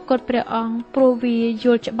ធ្វើគុតព្រះអង្គព្រោះវាយ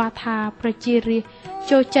ល់ច្បាស់ថាប្រជារាស្ត្រ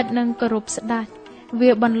ចូលចិត្តនឹងគោរពស្ដេច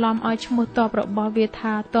វាបន្លំឲ្យឈ្មោះតបរបស់វា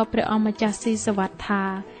ថាតបព្រះអង្គម្ចាស់ស៊ីសវត្ថា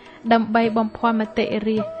ដើម្បីបំភាន់មតិ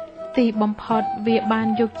រាស្ត្រទីបំផុតវាបាន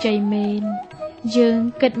យកជ័យមែនយើង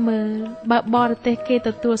គិតមើលបើបរទេសគេទ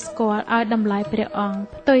ទួលស្គាល់ឲ្យតម្លៃព្រះអង្គ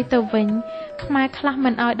ផ្ទុយទៅវិញខ្មែរខ្លះ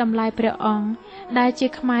មិនឲ្យតម្លៃព្រះអង្គដែលជា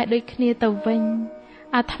ខ្មែរដូចគ្នាទៅវិញ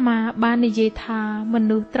អាត្មាបាននិយាយថាម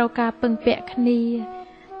នុស្សត្រូវការពឹងពាក់គ្នា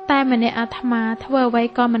តែម្នាក់អាត្មាធ្វើអ្វី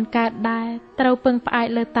ក៏មិនកើតដែរត្រូវពឹងផ្អែក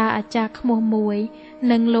លើតាអាចារ្យខ្មោះមួយ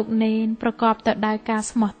និងលោកនេនប្រកបទៅដោយការ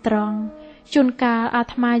ស្មោះត្រង់ជួនកាលអា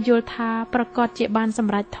ត្មាយល់ថាប្រកាសជាបានស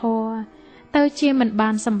ម្រេចធម៌ទៅជាមិនបា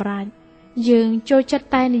នសម្រេចយើងចូលចិត្ត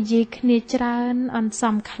តែនិយាយគ្នាច្រើនអន្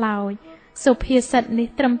សំខ្លោចសុភាសិតនេះ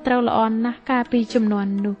ត្រឹមត្រូវល្អណាស់កាលពីជំនា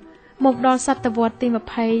ន់នោះមកដល់សតវត្សទី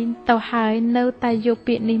20ទៅហើយនៅតែយក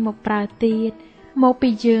ពាក្យនេះមកប្រើទៀតមកពី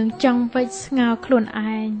យើងចង់វិចស្ងោខ្លួន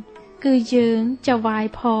ឯងគឺយើងចវាយ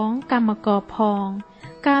ផងកម្មករផង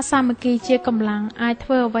ការសាមគ្គីជាកម្លាំងអាចធ្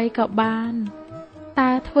វើអ្វីក៏បានតើ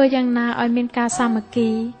ធ្វើយ៉ាងណាឲ្យមានការសាមគ្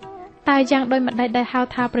គីតើយ៉ាងដូចម្ដេចដែលហៅ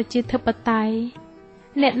ថាប្រជាធិបតេយ្យ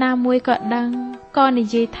អ្នកណាមួយក៏ដឹងក៏និ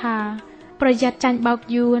យាយថាប្រយ័ត្នចាញ់បោក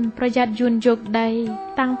យួនប្រយ័ត្នយួនយកដី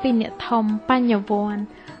តាំងពីអ្នកធំបញ្ញវន្ត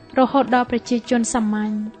រហូតដល់ប្រជាជនសាម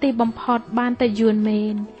ញ្ញទីបំផុតបានតែយួនមែ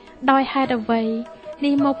នដោយហេតុអ្វី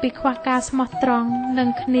នេះមកពីខ្វះការស្មោះត្រង់នឹង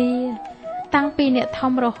គ្នាតាំងពីអ្នក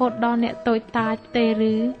ធំរហូតដល់អ្នកតូចតាចទេ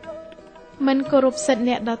ឬមិនគោរពសិទ្ធិ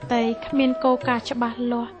អ្នកដទៃគ្មានគោលការណ៍ច្បាស់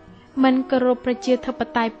លាស់មិនគោរពប្រជាធិប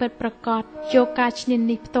តេយ្យពិតប្រាកដយកការឈ្នា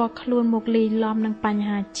នីសផ្ទាល់ខ្លួនមកលាយឡំនឹងបញ្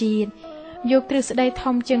ហាជាតិយកទ្រឹស្ដី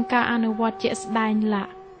ធំជាងការអនុវត្តជាក់ស្ដែងឡា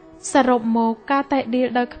ក់សរុបមកការតែដៀល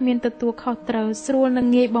ដោយគ្មានទទួលខុសត្រូវស្រួលនិង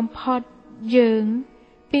ងាយបំផុតយើង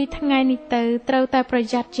ពីថ្ងៃនេះទៅត្រូវតែប្រ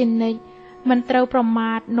យ័ត្នជានិច្ច មិនត្រូវប្រ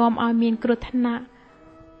មាថនាំឲ្យមានគ្រោះថ្នាក់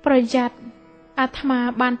ប្រយ័ត្នអាត្មា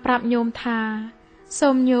បានប្រាប់ញោមថាសូ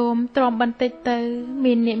មញោមទ្រាំបន្តិចទៅ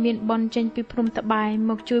មានអ្នកមានបនចេញពីភ្នំត្បែង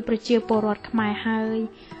មកជួយប្រជាពលរដ្ឋខ្មែរហើយ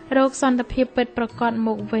រកសន្តិភាពពិតប្រាកដម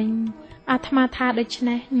កវិញអាត្មាថាដូច្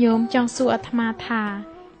នេះញោមចង់សួរអាត្មាថា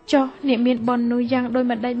ចុះអ្នកមានបននោះយ៉ាងដូច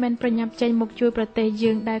មិនដេចមិនប្រញាប់ចេញមកជួយប្រទេស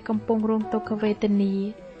យើងដែលកំពុងរងទុក្ខវេទនា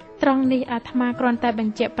ត្រង់នេះអាត្មាគ្រាន់តែប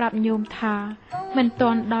ញ្ជាក់ប្រាប់ញោមថាមិនទា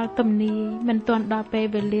ន់ដល់ទំនាយមិនទាន់ដល់ពេល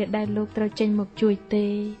វេលាដែលលោកត្រូវចេញមកជួយទេ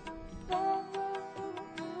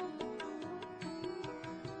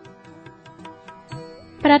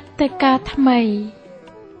ព្រឹត្តិការណ៍ថ្មី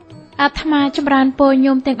អាត្មាចម្រើនពរ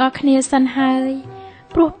ញោមទាំងអស់គ្នាសិនហើយ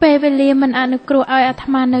ព្រោះពេលវេលាមិនអនុគ្រោះឲ្យអាត្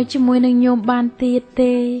មានៅជាមួយនឹងញោមបានទៀត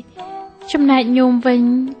ទេចំណែកញោមវិញ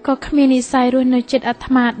ក៏គ្មាននិស្ស័យរស់នៅចិត្តអា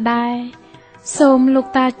ត្មាដែរសូមលោក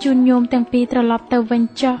តាជូនញោមទាំងពីរត្រឡប់ទៅវិញ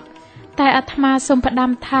ចុះតែអាត្មាសូមផ្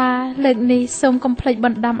ដាំថាលើកនេះសូមកុំភ្លេចប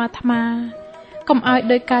ណ្ដាំអាត្មាកុំឲ្យ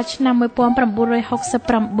ដោយការឆ្នាំ1969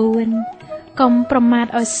កុំប្រមាថ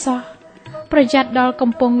ឲ្យសោះប្រយ័ត្នដល់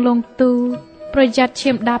កំពង់លងទូប្រយ័ត្ន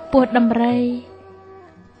ឈាមដាបពោះដំរី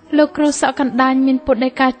លោកគ្រូសក់កណ្ដាញមានពុទ្ធដី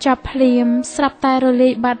កាចាប់ភ្លាមស្រាប់តែរលា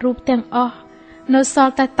យបាត់រូបទាំងអស់នៅស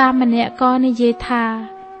ល់តែតាមម្នាក់ក៏និយាយថា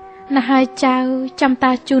ណាហើយចៅចាំ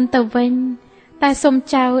តាជូនទៅវិញតែសូម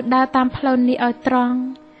ចៅដើរតាមផ្លូវនេះឲ្យត្រង់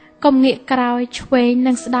កុំងាកក្រោយឆ្វេង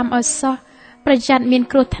និងស្ដាំឲ្យសោះប្រយ័ត្នមាន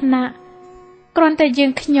គ្រោះថ្នាក់គ្រាន់តែយើ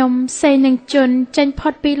ងខ្ញុំសេនឹងជន់ចេញផុ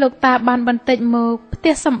តពីលោកតាបានបន្តិចមកផ្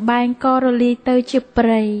ទះសម្បែងក៏រលាយទៅជាព្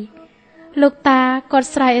រៃលោកតាគាត់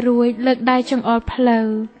ស្រែករួចលើកដៃចង្អុលផ្លូវ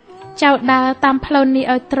ចៅដើរតាមផ្លូវនេះ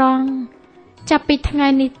ឲ្យត្រង់ចាប់ពីថ្ងៃ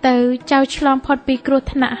នេះទៅចៅឆ្លងផុតពីគ្រោះ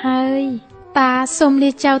ថ្នាក់ហើយតាសូមលា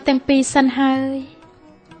ចៅទាំងពីរសិនហើយ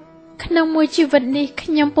ក្នុងមួយជីវិតនេះខ្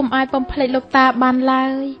ញុំពុំអាចបំភ្លេចលោកតាបានឡើ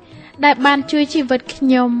យដែលបានជួយជីវិតខ្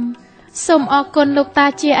ញុំសូមអរគុណលោកតា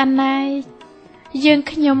ជាអនេកយើង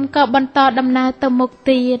ខ្ញុំក៏បន្តដំណើរទៅមុខ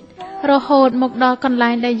ទៀតរហូតមកដល់កន្លែ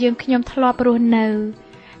ងដែលយើងខ្ញុំធ្លាប់រស់នៅ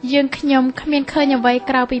យើងខ្ញុំគ្មានឃើញអ្វី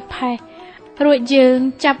ក្រៅពីផេះរួចយើង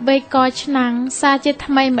ចាប់វេកឆ្នាំងសារជា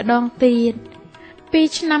ថ្មីម្ដងទៀត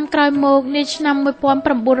2ឆ្នាំក្រោយមកនាឆ្នាំ1979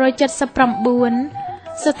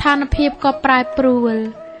ស្ថានភាពក៏ប្រែប្រួល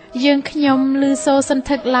យើងខ្ញុំឮសូរសន្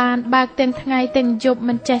ធឹកឡានបើកទាំងថ្ងៃទាំងយប់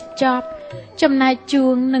មិនចេះចប់ចំណែកជួ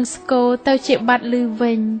ងនិងស្គរទៅជាបាត់ឮ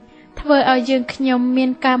វិញធ្វើឲ្យយើងខ្ញុំមាន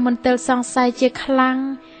ការមន្ទិលសង្ស័យជាខ្លាំង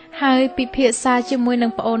ហើយពិភាក្សាជាមួយនឹ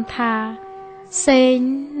ងប្អូនថាសេង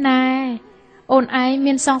ណែអូនឯង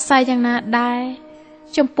មានសង្ស័យយ៉ាងណាដែរ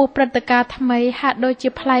ចំពោះព្រឹត្តិការណ៍ថ្មីហាក់ដូចជា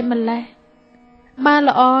ប្លែកម្ល៉េះបើ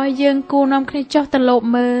ល្អយើងគួរនាំគ្នាចុះទៅលប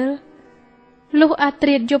មើលលុះអាត្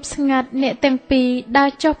រៀតយប់ស្ងាត់អ្នកទាំងពីរដើរ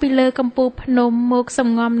ចុះពីលើកំពូលភ្នំមកសំ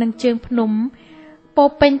ងំនឹងជើងភ្នំពោ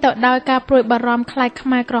ពេញទៅដោយការព្រួយបារម្ភខ្លាចខ្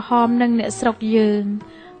មែរក្រហមនិងអ្នកស្រុកយើង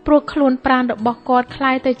ព្រោះខ្លួនប្រាណរបស់គាត់คล้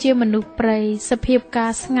ายទៅជាមនុស្សព្រៃសភាពកា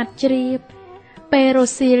រស្ងាត់ជ្រាបពេលរ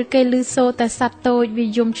សៀលគេឮសូរតែសត្វតូចវា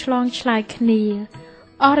យំឆ្លងឆ្លើយគ្នា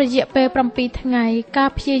អស់រយៈពេល7ថ្ងៃការ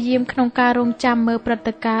ព្យាយាមក្នុងការរងចាំមើលព្រឹត្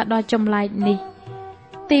តិការណ៍ដ៏ចម្លែកនេះ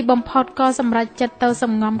ទីបំផុតក៏សម្រេចចិត្តទៅ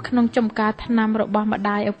សំងំក្នុងចំការថ្នាំរបស់ម្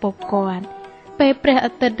ដាយឪពុកគាត់ពេលព្រះ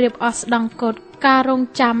អាទិត្យរៀបអស់ស្ដង់កុដការរង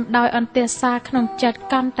ចាំដោយអន្ទះសារក្នុងចិត្ត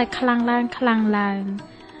កាន់តែខ្លាំងឡើង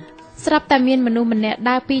ស្រាប់តែមានមនុស្សម្នាក់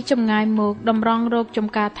ដើរពីចម្ងាយមកតម្រង់រោគចំ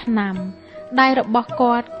ការថ្នាំដៃរបស់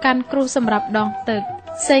គាត់កាន់គ្រូសម្រាប់ដងទឹក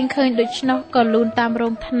សេងឃើញដូច្នោះក៏លូនតាមរោ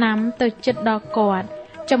ងថ្នាំទៅជិតដល់គាត់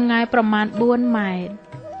ចម្ងាយប្រមាណ4ម៉ែត្រ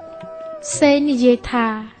សេងនិយាយថា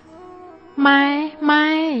ម៉ែ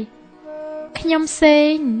ខ្ញុំសេ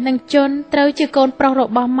ងនឹងជន់ត្រូវជាកូនប្រុសរ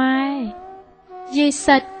បស់ម៉ែយាយ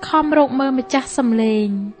សិចខំរកមើលម្ចាស់សំលេង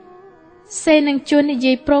សេងនឹងជន់និ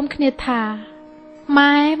យាយព្រមគ្នាថា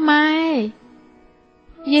ម៉ែ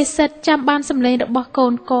យាយសិតចាំបានសម្លេងរបស់កូ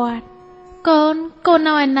នគាត់កូន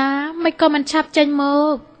នៅឯណាមិនក៏មិនឆាប់ចេញម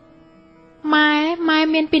កម៉ែ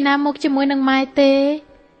មានពីណាមកជាមួយនឹងម៉ែទេ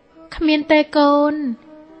គ្មានទេកូន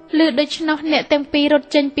ឮដូច្នោះអ្នកទាំងពីររត់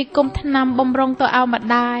ចេញពីគុំថ្នាំបំរុងទៅឲ្យម្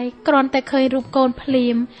ដាយគ្រាន់តែឃើញរូបកូនភ្លា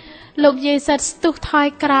មលោកយាយសិតស្ទុះថយ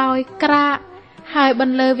ក្រោយក្រាក់ហើយប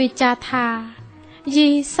ន្លឺវិចារថាយា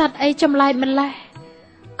យសត្វអីចម្លែកម្លេះ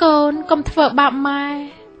កូនកុំធ្វើបាបម៉ែ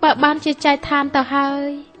បើបានជាចែកឋានទៅហើយ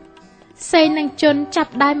សេងនឹងជន់ចា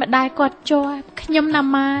ប់ដៃម្ដាយគាត់ជាប់ខ្ញុំណា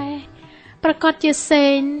ម៉ែប្រកាសជាសេ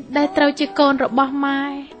ងដែលត្រូវជាកូនរបស់ម៉ែ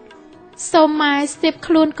សូមម៉ែស្ទាប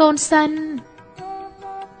ខ្លួនកូនសិន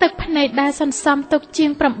ទឹកភ្នែកដែលសន្សំទុកជាង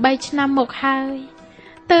8ឆ្នាំមកហើយ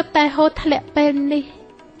ទើបតែហូរធ្លាក់ពេលនេះ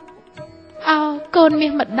អោកូនមា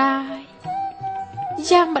សម្ដាយ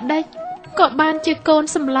យ៉ាងម្ដេចក៏បានជាកូន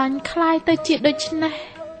សម្លាញ់คล้ายទៅជាដូច្នេះ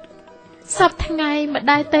សពថ្ងៃម្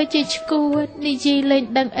ដាយទៅជាឈួតនិយាយលេង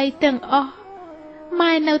ដឹងអីទាំងអស់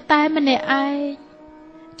ម៉ែនៅតែម្នាក់ឯង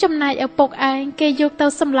ចំណែកឪពុកឯងគេយកទៅ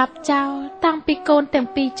សម្លាប់ចោលតាំងពីកូនទាំង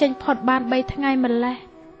ពីរចេញផុតបាន3ថ្ងៃម្លេះ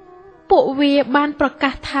ពួកវាបានប្រកា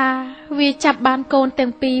សថាវាចាប់បានកូនទាំ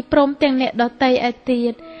ងពីរព្រមទាំងអ្នកដទៃឯទៀ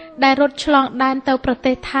តដែលរត់ឆ្លងដែនទៅប្រ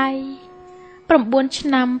ទេសថៃ9ឆ្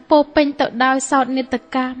នាំពោពេញទៅដោយសោកនាដ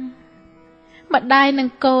កម្មម្ដាយនិង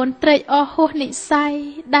កូនត្រេកអរហួសនិស្ស័យ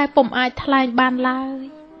ដែលពុំអាចថ្លែងបានឡើយ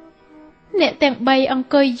អ្នកទាំង3អង្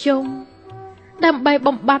គុយយំដើម្បី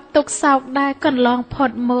បំបត្តិទុក្ខសោកដែលកន្លងផុ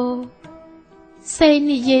តមកសេង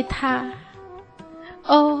និយាយថា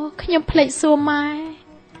អូខ្ញុំភ្លេចសួរម៉ែ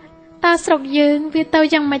តើស្រុកយើងវាទៅ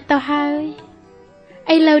យ៉ាងម៉េចទៅហើយ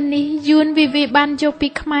ឥឡូវនេះយួនវាបានយកពី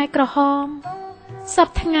ខ្មែរក្រហមសព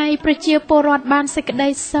ថ្ងៃប្រជាពលរដ្ឋបានសេចក្តី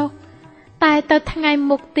សុខតែទៅថ្ងៃ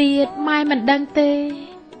មុខទៀតម៉ែមិនដឹងទេ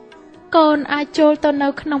កូនអាចចូលទៅនៅ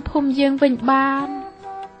ក្នុងភូមិយើងវិញបាន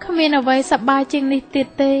គ្មានអ្វីសប្បាយជាងនេះទៀត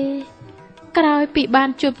ទេក្រោយពីបាន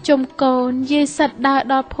ជួបជុំកូនយាយសិតដើរ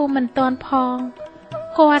ដល់ភូមិមិនទាន់ផង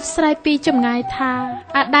គាត់ស្រែកពីចម្ងាយថា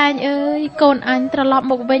អាដាញអើយកូនអញត្រឡប់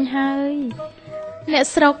មកវិញហើយអ្នក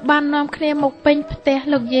ស្រុកបាននាំគ្នាមកពេញផ្ទះ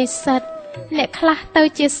លោកយាយសិតអ្នកខ្លះទៅ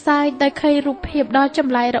ជាសើចដោយឃើញរូបភាពដ៏ច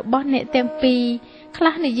ម្លែករបស់អ្នកទាំងពីរខ្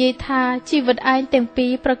លះនិយាយថាជីវិតឯងទាំងពី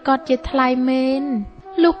រប្រកាសជាថ្លៃមែន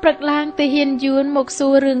លុះព្រឹកឡើងទៅហ៊ានយួនមកសួ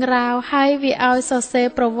ររឿងរ៉ាវហើយវាឲ្យសរសេរ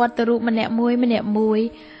ប្រវត្តិរូបម្នាក់មួយ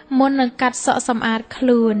មុននឹងកាត់សក់សម្អាតខ្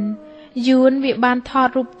លួនយួនវាបានថត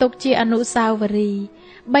រូបទុកជាអនុស្សាវរីយ៍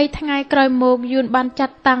3ថ្ងៃក្រោយមកយួនបានចា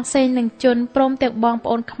ត់តាំងសេងនឹងជនព្រមទាំងបងប្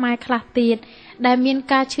អូនខ្មែរខ្លះទៀតដែលមាន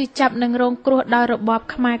ការឈឺចាប់និងរងគ្រោះដោយរបប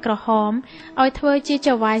ខ្មែរក្រហមឲ្យធ្វើជា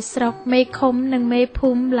ចៅហ្វាយស្រុកមេឃុំនិងមេ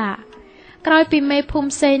ភូមិឡាក្រោយពីមេភូ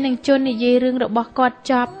មិសេងនឹងជននិយាយរឿងរបស់គាត់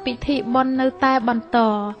ចប់ពិធីបុណ្យនៅតែបន្ត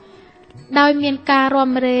ដោយមានការ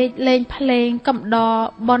រាំរែកលេងភ្លេងកំដរ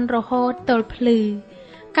បុណ្យរហូតទល់ភ្លឺ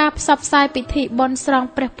ការផ្សព្វផ្សាយពិធីបុណ្យស្រង់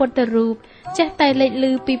ព្រះពុទ្ធរូបចេះតែលេច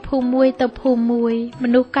ឮពីភូមិមួយទៅភូមិមួយម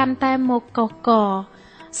នុស្សកាន់តែមកកក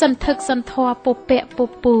សន្ធឹកសន្ធាប់ពពាក់ព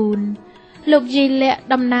ពូនលោកយាយលាក់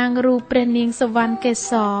តំណាងរូបព្រះនាងសវណ្ណកេ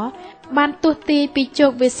សរបានទស្សទាយពីជោ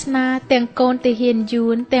គវាសនាទាំងកូនទាហានយួ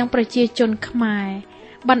នទាំងប្រជាជនខ្មែរ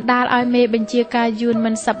បណ្ដាលឲ្យមេបញ្ជាការយួន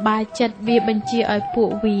មិនសប្បាយចិត្តវាបញ្ជាឲ្យពួក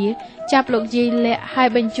វាចាប់លោកយាយលាក់ហើយ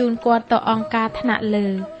បញ្ជូនគាត់ទៅអង្គការថ្នាក់លើ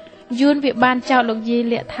យួនវាបានចោទលោកយាយ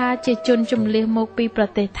លាក់ថាជាជនជំនះមកពីប្រ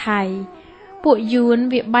ទេសថៃពួកយួន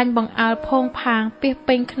វាបាញ់បង្អើលផោងផាងពាស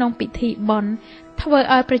ពេញក្នុងពិធីបុណ្យធ្វើ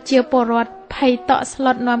ឲ្យប្រជាពលរដ្ឋភ័យតក់ស្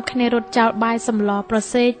លុតនាំគ្នារត់ចោលបាយសម្លប្រ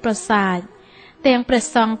សេកប្រសាចទាំងព្រះ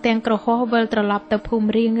សង្ឃទាំងក្រហមវិលត្រឡប់ទៅភូមិ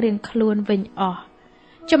រៀងខ្លួនវិញអស់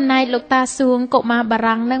ចំណែកលោកតាសួងកុមារបា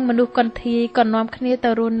រាំងនិងមនុស្សកន្ធាយក៏នាំគ្នាទៅ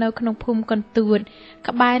រស់នៅក្នុងភូមិកន្ទួត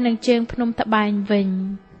ក្បែរនឹងជើងភ្នំត្បែងវិញ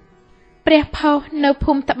ព្រះផុសនៅ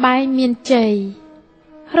ភូមិត្បែងមានជ័យ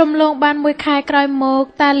រំលងបាន1ខែក្រោយមក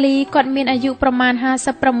តាលីគាត់មានអាយុប្រមាណ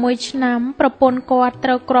56ឆ្នាំប្រពន្ធគាត់ត្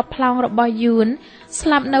រូវគ្រាប់ផ្លោងរបស់យួនស្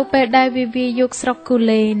លាប់នៅពេលដែលវាយកស្រុកគូ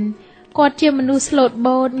លែនគាត់ជាមនុស្សស្លូត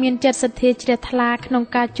បូតមានចិត្តសទ្ធាជ្រះថ្លាក្នុង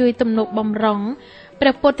ការជួយទំនុកបម្រុងព្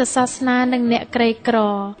រះពុទ្ធសាសនានិងអ្នកក្រីក្រ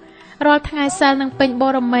រាល់ថ្ងៃសៅរ៍និងពេញបូ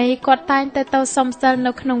រមីគាត់តែងទៅសុំសិល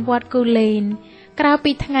នៅក្នុងវត្តគូលែនក្រៅ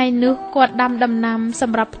ពីថ្ងៃនោះគាត់ដាំដំណាំស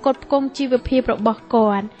ម្រាប់ផ្គត់ផ្គង់ជីវភាពរបស់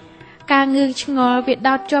គាត់ការងឿងឆ្ងល់វា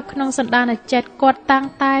ដោតជាប់ក្នុងសន្តានចិត្តគាត់តាំង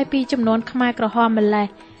តែពីចំនួនខ្មែរក្រហមម្លេះ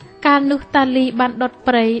កាលនោះតាលីបានដុត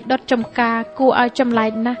ព្រៃដុតចំការគួរឲ្យចម្លែ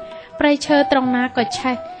កណាស់ព្រៃឈើត្រង់ណាក៏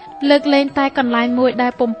ឆេះលើកលែងតែកន្លែងមួយដែ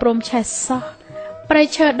លពុំព្រមឆេះសោះព្រៃ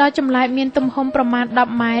ឈើដ៏ចម្លែកមានទំហំប្រមាណ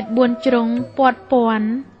10ម៉ែត្រ4ជ្រុងពាត់ព័ន្ធ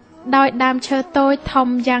ដោយដើមឈើតូចធំ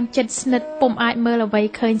យ៉ាងជិតស្និទ្ធពុំអាចមើលអ្វី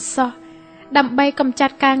ឃើញសោះដើម្បីកម្ចា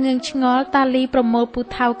ត់ការងឿងឆ្ងល់តាលីប្រមូលពូ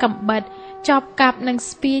ថៅកំបិតចបកាប់និង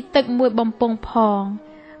ស្ពាយទឹកមួយបំពង់ផង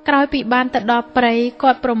ក្រោយពីបានទៅដល់ព្រៃ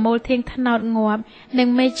គាត់ប្រមូលធាងថ្នោតងាប់និង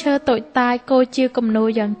មេឈើតូចតាចគោជាគំនូរ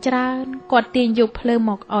យ៉ាងច្រើនគាត់ទាញយកភ្លើង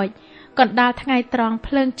មកអុជកណ្ដាលថ្ងៃត្រង់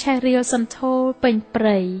ភ្លើងឆេះរៀលសន្ធោពេញព្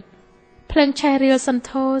រៃភ្លើងឆេះរៀលសន្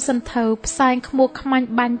ធោសន្ធៅផ្សែងខ្មួកខ្មាញ់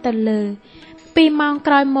បាញ់ទៅលើ2ម៉ោង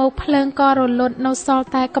ក្រោយមកភ្លើងក៏រលត់នៅសល់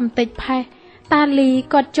តែកំទេចផេះតាលី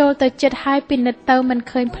គាត់ចូលទៅចិត្តហើយពិនិត្យទៅមិន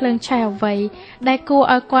ឃើញភ្លើងឆេះអ្វីដែលគួរ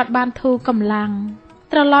ឲ្យគាត់បានធូរកម្លាំង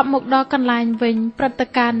ត្រឡប់មកដល់កន្លែងវិញព្រឹត្តិ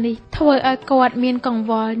ការណ៍នេះធ្វើឲ្យគាត់មានកង្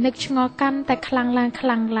វល់នឹកឆ្ងល់កាន់តែខ្លាំងឡើង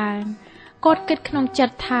គាត់គិតក្នុងចិ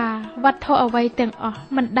ត្តថាវត្ថុអ្វីទាំងអស់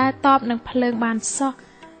មិនដែលតបនឹងភ្លើងបានសោះ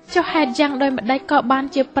ចុះហេតុយ៉ាងដូចម្ដេចក៏បាន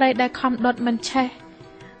ជាព្រៃដែលខំដុតមិនឆេះ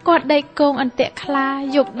គាត់ដេកគងអន្ទាក់ខ្លា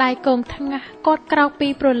យកដៃគងថ្ងាសគាត់ក្រោកពី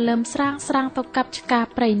ព្រលឹមស្រាងទៅកាប់ឆ្ការ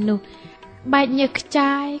ព្រៃនោះបែកញើសខ្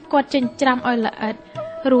ចាយគាត់ចិញ្ច្រាំឲ្យល្អិត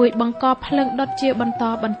រួចបង្កភ្លើងដុតជាបន្ត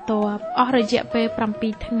បន្ទាប់អស់រយៈពេល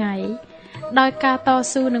7ថ្ងៃដោយការត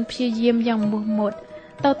ស៊ូនិងព្យាយាមយ៉ាងមោះមុត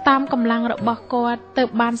ទៅតាមកម្លាំងរបស់គាត់ទៅ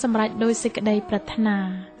បានសម្រេចដោយសេចក្តីប្រាថ្នា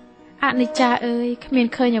អនិច្ចាអើយគ្មាន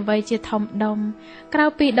ឃើញអ្វីជាធំដុំក្រៅ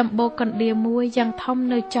ពីដំបូកកណ្ដៀវមួយយ៉ាងធំ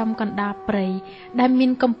នៅចំកណ្ដាលព្រៃដែលមា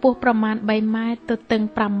នកម្ពស់ប្រមាណ3ម៉ែត្រទៅទឹង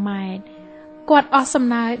5ម៉ែត្រគាត់អស់សំ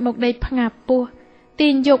ណើចមកដេកផ្ងាពោះទា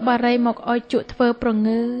ញយកបារីមកឲ្យជក់ធ្វើប្រ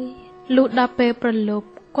ងើយលុះដល់ពេលប្រលប់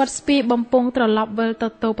គាត់ស្ពាយបំពង់ត្រឡប់វិលទៅ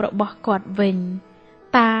តូបរបស់គាត់វិញ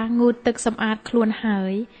តាងូតទឹកសម្អាតខ្លួនហើ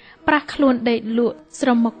យប្រះខ្លួនដេកលក់ស្រ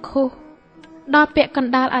មុកខុសដល់ពាក់ក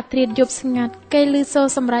ណ្ដាលអាត្រៀតយប់ស្ងាត់គេឮសូរ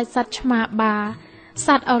សម្រែកសត្វឆ្មាបាស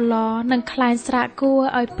ត្វអឡនិងខ្លែងស្រាកគួរ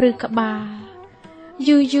ឲ្យព្រឹកក្បាល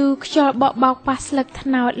យូយូខ្យល់បក់បោកប៉ះស្លឹកត្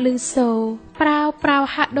នោតឮសូរប្រៅ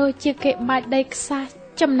ហាក់ដូចជាគេបាច់ដីខ្សាច់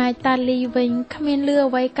ចំណែកតាលីវិញគ្មានលឺ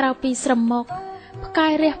អ្វីក្រៅពីស្រមុកផ្កា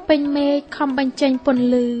យរះពេញមេឃខំបញ្ចេញពន្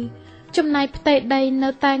លឺចំណែកផ្ទៃដីនៅ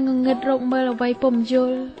តែងងឹតរកមើលអ្វីពុំយ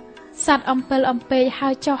ល់សត្វអំពិលអំពែកហើ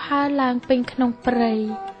រចុះហើរឡើងពេញក្នុងព្រៃ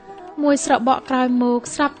មួយស្របក់ក្រោយមក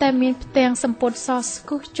ស្រាប់តែមានផ្ទាំងសម្ពុតសស្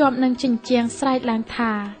គុះជាប់នឹងជញ្ជាំងស្រែកឡើង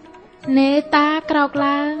ថានេតាក្រោក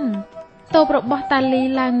ឡើងតូបរបស់តាលី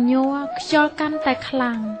ឡើងញ័រខ្យល់កាន់តែខ្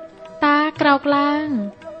លាំងតាក្រោកឡើង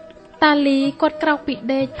តាលីគាត់ក្រោកពី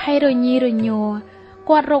ដេកភ័យរញីរញ័រ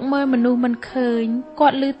គាត់រកមើលមនុស្សមិនឃើញគា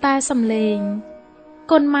ត់ឮតែសំឡេង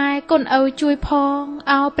កូនម៉ែកូនឪជួយផង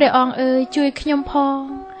អោព្រះអង្គអើយជួយខ្ញុំផង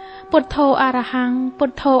ពុទ្ធោអរហង្គពុ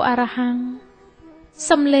ទ្ធោអរហង្គ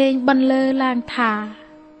សំឡេងបន្លឺឡើងថា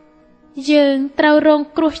យើងត្រូវរង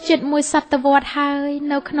គ្រោះជិតមួយសតវត្សហើយ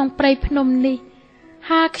នៅក្នុងព្រៃភ្នំនេះ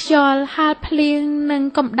ហាលខ្យល់ហាលភ្លៀងនិង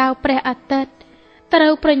កម្ដៅព្រះអាទិត្យត្រូ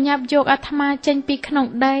វប្រញាប់យកអាត្មាចេញពីក្នុង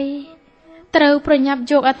ដីត្រូវប្រញាប់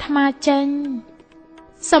យកអាត្មាចេញ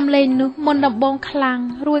សំឡេងនោះមុនដំបងខ្លាំង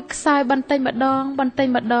រួចខ្សោយបន្តិចម្ដ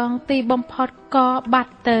ងទីបំផុតក៏បា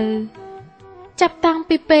ត់ទៅចាប់តាំង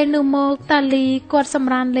ពីពេលនោះមកតាលីគាត់ស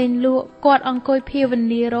ម្រានលេងលក់គាត់អង្គុយភាវ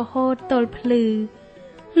នារហូតទល់ភ្លឺ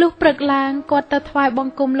លុះព្រឹកឡើងគាត់ទៅថ្វាយប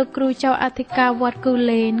ង្គំលោកគ្រូចៅអធិការវត្តគូ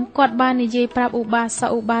លែនគាត់បាននិយាយប្រាប់ឧបាសក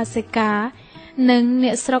ឧបាសិកានិងអ្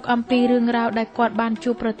នកស្រុកអំពីរឿងរ៉ាវដែលគាត់បាន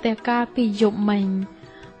ជួបប្រទះកាលពីយប់មិញ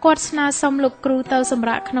គាត់ស្នើសុំលោកគ្រូទៅសម្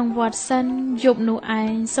រាកក្នុងវត្តសិនយប់នោះឯ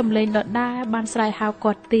ងសំឡេងដដែលបានស្រែកហៅ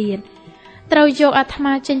គាត់ទៀតត្រូវយកអាត្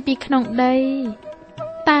មាចេញពីក្នុងដី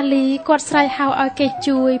តាលីគាត់ស្រែកហៅឲ្យគេ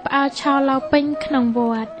ជួយផ្អើលឆោឡោពេញក្នុងវ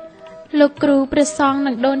ត្តលោកគ្រូព្រះសង្ឃ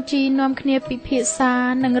និងដូនជីនាំគ្នាពិភាក្សា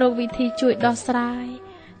និងរកវិធីជួយដោះស្រាយ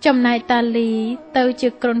ចំណែកតាលីទៅជា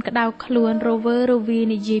គ្រុនក្តៅខ្លួនរវើរវា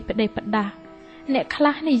និយាយផ្ដេសផ្ដាស់អ្នកខ្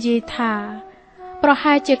លះនិយាយថាប្រ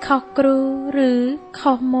ហែលជាខុសគ្រូឬ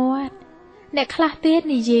ខុសមាត់អ្នកខ្លះទៀត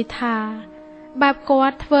និយាយថាបែបគា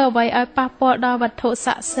ត់ធ្វើអ្វីឲ្យប៉ះពាល់ដល់វត្ថុ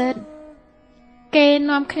ស័ក្តិសិទ្ធិគេ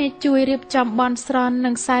នាំគ្នាជួយរៀបចំបន់ស្រន់និ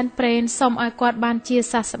ងសែនព្រេនសុំឲ្យគាត់បានជា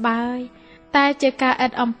សះស្បើយតែជាការឥ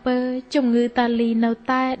តអំពើជំងឺតាលីនៅ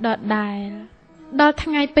តែដដែលដល់ថ្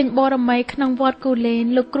ងៃពេញបូរមីក្នុងវត្តគូលែន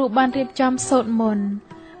លោកគ្រូបានរៀបចំសូត្រមន្ត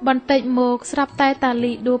បន្តិចមកស្រាប់តែតា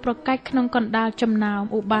លីដួលប្រកាច់ក្នុងកណ្ដាលចំណោម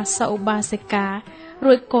ឧបាសកឧបាសិកា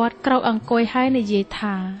រួចគាត់ក្រោកអង្គុយហើយនិយាយ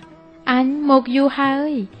ថាអញមកយូរហើ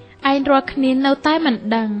យឯងរាល់គ្នានៅតែមិន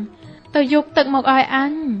ដឹងទៅយកទឹកមកឲ្យអ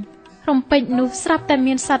ញរំពេចនោះស្រាប់តែ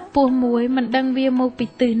មានសត្វពស់មួយមិនដឹងវាមកពី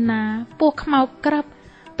ទិសណាពស់ខ្មៅក្រឹប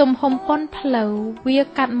ទំហំប៉ុនផ្លូវវា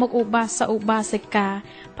កាត់មុខឧបាសកឧបាសិកា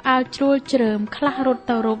ផ្អើលជ្រួលជ្រើមខ្លះរត់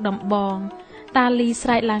ទៅរកដំបងតាលីស្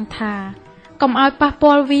រែកឡើងថាកុំឲ្យប៉ះ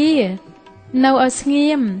ពាល់វានៅឲ្យស្ងៀ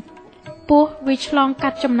មពស់វាឆ្លងកា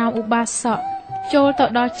ត់ចំណោមឧបាសកចូលទៅ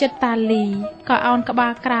ដល់ចិត្តតាលីក៏អោនក្បា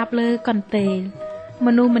លក្រាបលើកន្ទេលម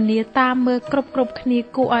នុស្សម្នាតាមមើលគ្រប់គ្នា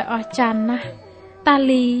គួរឲ្យអស្ចារ្យណាស់តា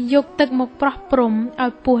លីយកទឹកមកប្រោះព្រំឲ្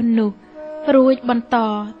យពស់នោះរួចបន្ត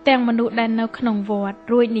ទាំងមនុស្សដែលនៅក្នុងវត្ត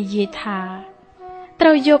រួចនិយាយថាត្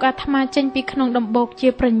រូវយកអាត្មាចេញពីក្នុងដំបូកជា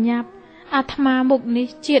ប្រញាប់អាត្មាមុខនេះ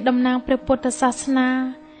ជាតំណាងព្រះពុទ្ធសាសនា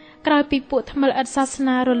ក្រោយពីពួកថ្មិលឥតសាស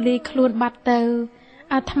នារលាយខ្លួនបាត់ទៅ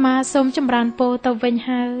អាត្មាសូមចម្រើនពរទៅវិញ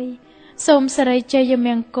ហើយសូមសិរីជ័យម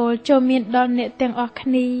ង្គលចូលមានដល់អ្នកទាំងអស់គ្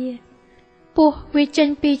នាពស់វាចេញ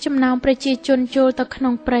ពីចំណោមប្រជាជនចូលទៅក្នុ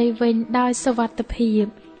ងព្រៃវិញដោយសុវត្ថិភាព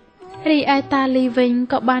រីឯតាលីវិញ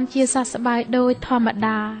ក៏បានជាសះស្បើយដោយធម្ម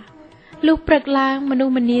តាលុះព្រឹកឡើងមនុ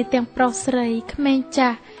ស្សម្នាទាំងប្រុសស្រីក្មេងចា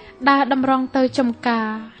ស់ដើរតម្រង់ទៅចំការ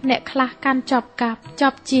អ្នកខ្លះកាន់ចបកាប់ច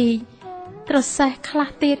បជីត្រសេះខ្លះ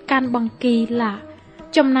ទៀតកាន់បង្គីឡា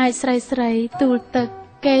ចំណែកស្រីទូលទឹក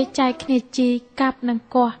គេចែកគ្នាជីកាប់និង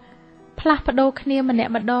កោះផ្លាស់ប្ដូរគ្នាម្នា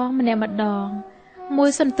ក់ម្ដងមួយ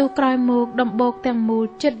សន្ទុះក្រោយមកដំបូកទាំងមូល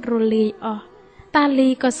ចិត្តរលាយអស់តាលី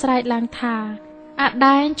ក៏ស្រែកឡើងថា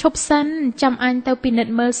ដែងឈប់សិនចាំអញទៅពិនិត្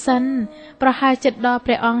យមើលសិនប្រហែលចិត្តដល់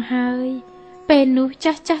ព្រះអង្គហើយពេលនោះ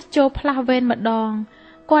ចាស់ចូលផ្លាស់វេនម្ដង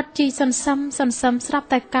គាត់ជីសន្សឹមស្រាប់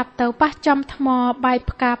តែកាប់ទៅប៉ះចំថ្មបែក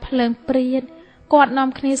ផ្កាភ្លើងព្រាតគាត់នាំ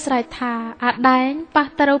គ្នាស្រែកថាអាដែងប៉ះ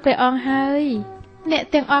ទៅព្រះអង្គហើយអ្នក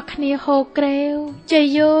ទាំងអស់គ្នាហូរក្រេវជ័យ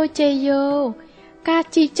យោការ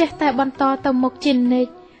ជីចេះតែបន្តទៅមុខជានិច្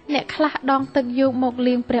ចអ្នកខ្លះដងទឹកយកមក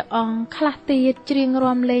លៀងព្រះអង្គខ្លះទៀតច្រៀង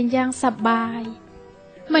រាំលេងយ៉ាងសប្បាយ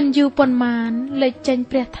មិនយូរប៉ុន្មានលេចចេញ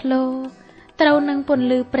ព្រះធ្លុត្រូវនឹងពន្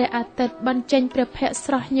លឺព្រះអាទិត្យបញ្ចេញព្រះភ័ក្ត្រ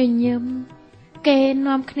ស្រស់ញញឹមគេ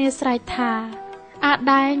នាំគ្នាស្រែកថាអា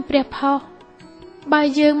ដែងព្រះផុសបើ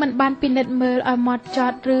យើងមិនបានពិនិត្យមើលឲ្យម៉ត់ច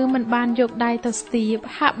ត់ឬមិនបានយកដៃទៅស្ទាប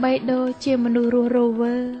ហាក់បីដូចជាមនុស្សរស់រ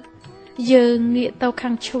វើយើងងាកទៅខា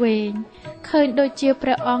ងឆ្វេងឃើញដូចជាព្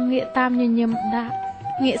រះអង្គងាកតាមញញឹមដាក់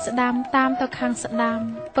ងាកស្ដាំតាមទៅខាងស្ដាំ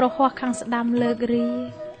ប្រហោះខាងស្ដាំលើករី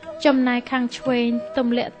ចំណែកខាងឆ្វេងទ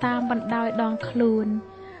ម្លាក់តាមបណ្ដោយដងខ្លួន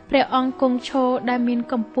ព្រះអង្គគង់ឈរដែលមាន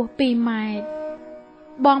កម្ពស់2ម៉ែត្រ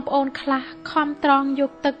បងប្អូនខ្លះខំត្រង់យ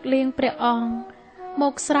កទឹកលាងព្រះអង្គម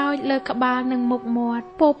កស្រោចលើក្បាលនិងមុខមាត់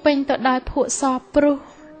ពោពេញទៅដោយភក់សព្រុស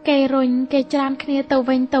គេរុញគេច្រានគ្នាទៅ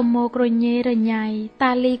វិញទៅមករញ៉េរញ៉ៃ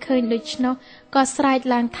តាលីឃើញដូច្នោះក៏ស្រែក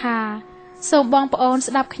ឡើងថាសូមបងប្អូន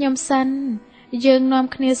ស្ដាប់ខ្ញុំសិនយើងនាំ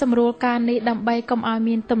គ្នាសម្រួលការនេះដើម្បីកុំឲ្យ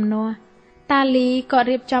មានទំនាស់តាលីក៏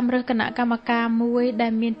រៀបចំរើសគណៈកម្មការមួយដែ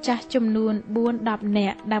លមានចាស់ចំនួន 4-10 នា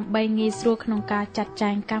ក់ដើម្បីងាយស្រួលក្នុងការចាត់ចែ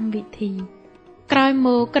ងកម្មវិធីក្រោយម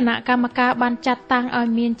កគណៈកម្មការបានចាត់តាំងឲ្យ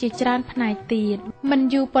មានជាច្រើនផ្នែកទៀតមិន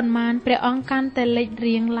យូរប៉ុន្មានព្រះអង្គកាន់តែលេច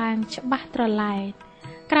រៀងឡើងច្បាស់ត្រឡែត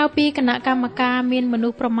ក្រៅពីគណៈកម្មការមានមនុ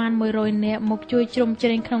ស្សប្រមាណ100នាក់មកជួយជ្រោមជ្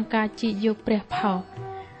រែងក្នុងការជីកយកព្រះផុស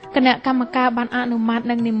គណៈកម្មការបានអនុម័ត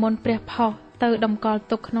និងនិមន្តព្រះផុសទៅតម្កល់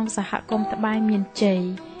ទុកក្នុងសហគមន៍ត្បែងមានជ័យ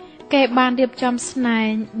គេបានរៀបចំស្នែ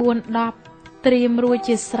ង 4-10 ត្រៀមរួច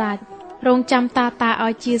ជាស្រេចរងចាំតាឲ្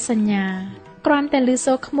យជាសញ្ញាគ្រាន់តែឮ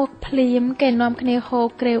សូរខ្មុកភ្លាមគេនាំគ្នាហូរ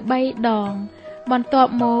ក្រេវ3ដងបន្ទា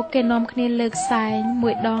ប់មកគេនាំគ្នាលើកសែង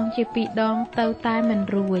1ដងជា2ដងទៅតែមិន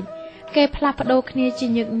រួចគេផ្លាស់ប្ដូរគ្នាជា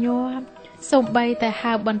ញឹកញាប់សូម្បីតែ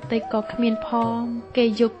ហើបបន្តិចក៏គ្មានផងគេ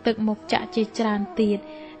យកទឹកមកចាក់ជាច្រើនទៀត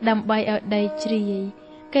ដើម្បីឲ្យដីជ្រាយ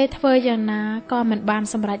គេធ្វើយ៉ាងណាក៏មិនបាន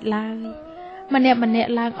សម្រេចឡើយម្នាក់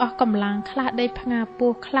ឡើងអស់កម្លាំងខ្លះដេកផ្ងា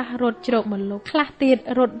ពោះខ្លះរត់ជ្រកមកលុកខ្លះទៀត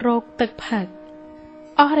រត់រកទឹកផឹក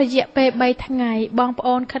អស់រយៈពេល3ថ្ងៃបងប្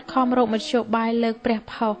អូនខិតខំរកមធ្យោបាយលើកព្រះ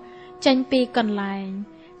ផុសចេញពីកន្លែង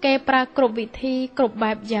គេប្រើគ្រប់វិធីគ្រប់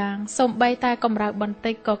បែបយ៉ាងសូម្បីតែកម្រើកបន្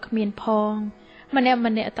តិចក៏គ្មានផងម្នាក់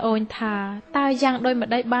ត្អូញថាតើយ៉ាងដូចម្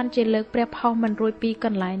ដេចបានជាលើកព្រះផុសមិនរួចពីក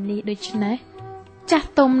ន្លែងនេះដូច្នេះចាស់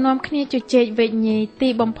ទុំនាំគ្នាជជែកវែកញែកទី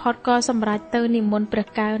បំផុតក៏សម្រេចទៅនិមន្តព្រះ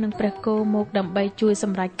កែវនិងព្រះគោមកដើម្បីជួយស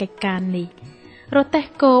ម្រេចកិច្ចការនេះរទេះ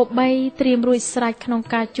គោ3ត្រៀមរួចស្រេចក្នុង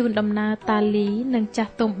ការជូនដំណើរតាលីនិងចា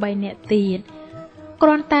ស់ទុំ3នាក់ទៀតគ្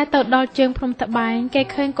រាន់តែទៅដល់ជើងភ្នំត្បែងគេ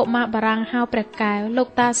ឃើញកុមារបារាំងហៅព្រះកែវលោក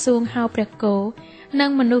តាសួងហៅព្រះគោនិង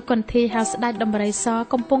មនុស្សកន្ធាយហៅស្ដេចដំរីស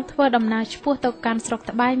កំពុងធ្វើដំណើរឆ្ពោះទៅកាន់ស្រុក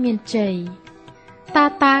ត្បែងមានជ័យ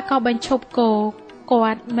តាក៏បញ្ឈប់គោ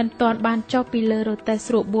គាត់មិនទាន់បានចុះពីលើរទេះ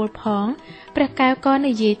ស្រួលបួលផងព្រះកែវក៏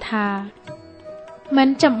និយាយថាមិន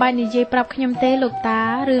ចាំបាច់និយាយប្រាប់ខ្ញុំទេលោកតា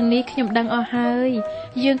រឿងនេះខ្ញុំដឹងអស់ហើយ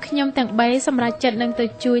យើងខ្ញុំទាំង3សម្រេចចិត្តនឹងទៅ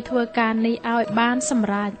ជួយធ្វើការនេះឲ្យបានសម្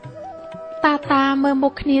រេចតាមើលមុ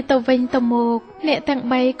ខគ្នាទៅវិញទៅមកអ្នកទាំង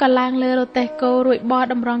3ក៏ឡើងលើរទេះគោរួចបោះ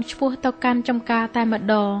តម្រង់ឆ្ពោះទៅកាន់ចំការតែម្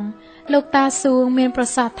ដងលោកតាសួងមានប្រ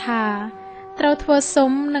សាសន៍ថាត្រូវធ្វើ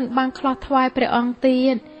សុំនិងបាំងខ្លោះថ្វាយព្រះអង្គទៀ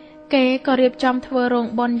តគេក៏រៀបចំធ្វើរោង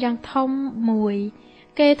បុណ្យយ៉ាងធំមួយ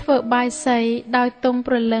គេធ្វើបាយសីដោយទង់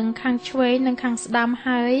ព្រលឹងខាងឆ្វេងនិងខាងស្ដាំ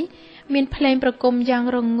ហើយមានភ្លេងប្រគំយ៉ាង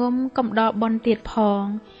រងំកំដរបុណ្យទៀតផង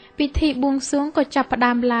ពិធីបួងសួងក៏ចាប់ផ្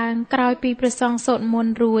ដើមឡើងក្រោយពីព្រះសង្ឃសូត្រម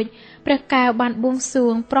ន្តរួចព្រះកែវបានបួងសួ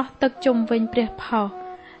ងប្រោះទឹកជុំវិញព្រះផុស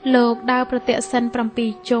លោកដើរប្រទក្សិណ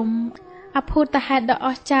7ជុំអភូតហេតុដ៏អ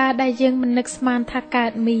ស្ចារ្យដែលយើងមិននឹកស្មានថាកើ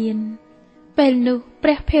តមានពេលនោះព្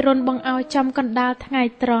រះភិរុណបង្អោយចំកណ្ដាលថ្ងៃ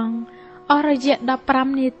ត្រង់អស់រយៈ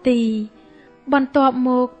15នាទីបន្ទាប់ម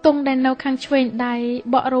កទង់ដែលនៅខាងឆ្វេងដៃ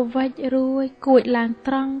បក់រវិចរួយគួចឡើង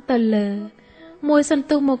ត្រង់ទៅលើមួយសន្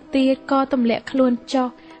ទុះមកទៀតក៏ទម្លាក់ខ្លួនចុះ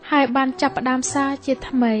ហើយបានចាប់ផ្ដើមសារជា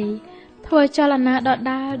ថ្មីធ្វើចលនាដ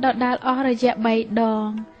ដាលអស់រយៈ3ដង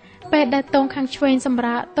ពេលដែលទង់ខាងឆ្វេងសម្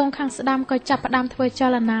រាកទង់ខាងស្ដាំក៏ចាប់ផ្ដើមធ្វើច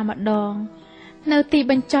លនាម្ដងនៅទី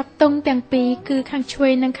បញ្ចប់ទង់ទាំងពីរគឺខាងឆ្វេ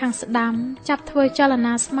ងនិងខាងស្ដាំចាប់ធ្វើចល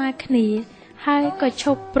នាស្មើគ្នាហើយក៏ឈ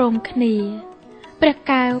ប់ព្រមគ្នាព្រះ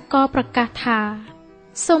កែវក៏ប្រកាសថា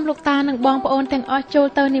សូមលោកតានិងបងប្អូនទាំងអស់ចូល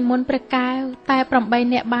ទៅនិមន្តព្រះកែវតែ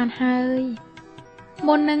8នាក់បានហើយ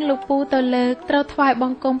មុននឹងលោកពូទៅលើកត្រូវថ្វាយប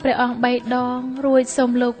ង្គំព្រះអង្គ3 ដងរួចសូ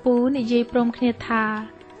មលោកពូនិយាយព្រមគ្នាថា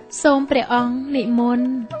សូមព្រះអង្គនិមន្ត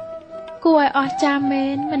គួរឲ្យអស្ចារ្យមែ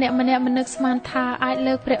នម្នាក់មិននឹកស្មានថាអាច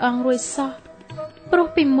លើកព្រះអង្គរួចសោះព្រោះ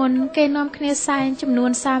ពីមុនគេនាំគ្នាសែងចំនួ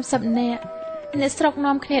ន30 នាក់អ្នកស្រុក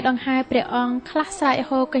នាំគ្នាដង្ហែព្រះអង្គខ្លះស្រែក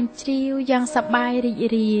ហូរកញ្ជ្រៀវយ៉ាងសប្បាយរីក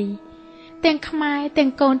រាយទាំងខ្មែរទាំ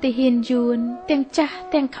ងកូនទាហានយួនទាំងចាស់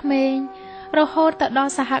ទាំងក្មេងរហូតទៅដ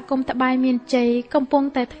ល់សហគមន៍ត្បែងមានជ័យកំពុង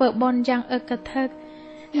តែធ្វើបុណ្យយ៉ាងអឹកកធឹក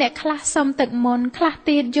អ្នកខ្លះសុំទឹកមន្តខ្លះ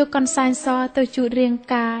ទៀតយកកន្សែងសទៅជូតរាង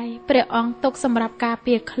កាយព្រះអង្គទុកសម្រាប់ការ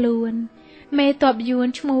ពារខ្លួនមេទ័ពយួន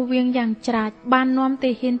ឈ្មោះវៀងយ៉ាងច្រាច់បាននាំ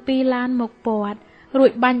ទាហាន2 ឡានមកព័ទ្ធរួ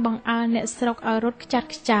ចបាញ់បង្អើលអ្នកស្រុកឲ្យរត់ខ្ចាត់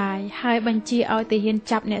ខ្ចាយហើយបញ្ជាឲ្យទាហាន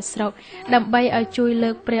ចាប់អ្នកស្រុកដើម្បីឲ្យជួយលើ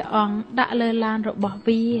កព្រះអង្គដាក់លើឡានរបស់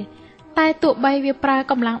វាតែទោះបីវាប្រើ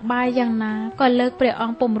កម្លាំងបាយយ៉ាងណាក៏លើកព្រះអ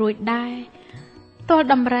ង្គពុំរួចដែរទល់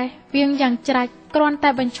ដំរេះវៀងយ៉ាងច្រាច់គ្រាន់តែ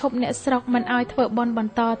បញ្ឈប់អ្នកស្រុកមិនឲ្យធ្វើបុណ្យប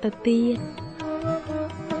ន្តទៅទៀត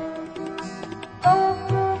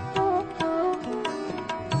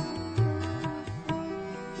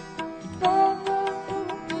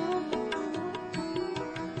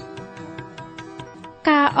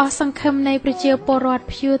ការអស់សង្ឃឹមនៃប្រជាពលរដ្ឋ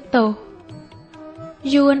ភៀវទោស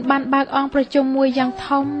យួនបានបើកអង្គប្រជុំមួយយ៉ាង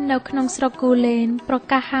ធំនៅក្នុងស្រុកគូលែនប្រ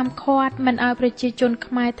កាសហាមឃាត់មិនឲ្យប្រជាជន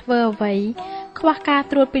ខ្មែរធ្វើអ្វីខ្វះការ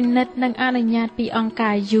ត្រួតពិនិត្យនិងអនុញ្ញាតពីអង្គ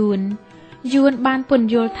ការយួនបានពន្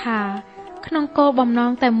យល់ថាក្នុងគោលបំណ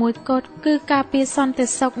ងតែមួយគត់គឺការពារសន្តិ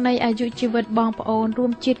សុខនៃអាយុជីវិតបងប្អូនរួ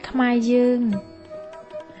មជាតិខ្មែរយើង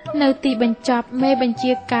នៅទីបញ្ចប់មេបញ្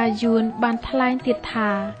ជាការយួនបានថ្លែងទៀត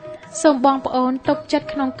ថាសូមបងប្អូនទុកចិត្ត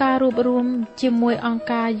ក្នុងការរួបរวมជាមួយអង្គ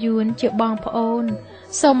ការយួនជាបងប្អូន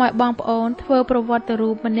សូមឲ្យបងប្អូនធ្វើប្រវត្តិរូ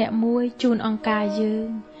បម្នាក់មួយជូនអង្គការយើង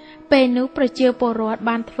ពេលនោះប្រជាពលរដ្ឋ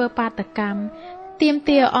បានធ្វើបាតកម្មទាម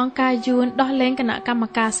ទារអង្គការយួនដោះលែងគណៈកម្ម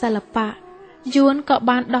ការសិល្បៈយួនក៏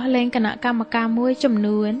បានដោះលែងគណៈកម្មការមួយចំ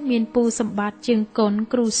នួនមានពូសម្បត្តិជាងគុណ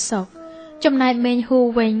គ្រូសុកចំណែកមេងហ៊ូ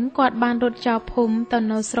វិញគាត់បានរត់ចោលភូមិទៅ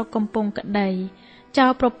នៅស្រុកកំពង់ក្ដីចោ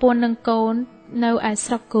លប្រពន្ធនិងកូននៅឯ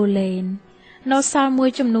ស្រុកគូលែននៅសល់មួយ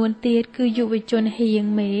ចំនួនទៀតគឺយុវជនហៀង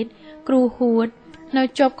មេតគ្រូហួតនៅ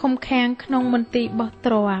ជាប់ឃុំឃាំងក្នុងមន្ទីរបោះ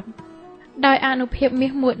ទ្រាបដោយអនុភាពមា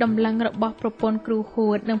សមួយដំឡឹងរបស់ប្រពន្ធគ្រូហួ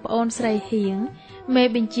តនិងប្អូនស្រីហៀងមេ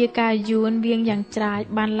បញ្ជាការយួនវៀងយ៉ាងច្រាច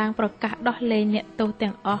បានឡើងប្រកាសដោះលែងអ្នកទោស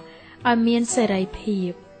ទាំងអស់ឲ្យមានសេរីភាព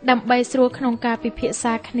ដើម្បីស្រួលក្នុងការពិភាក្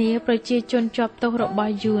សាគ្នាប្រជាជនជាប់ទោសរប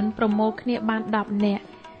ស់យួនប្រមូលគ្នាបាន10 នាក់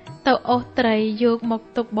ទៅអូសត្រីយកមក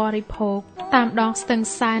ទុកបរិភោគតាមដងស្ទឹង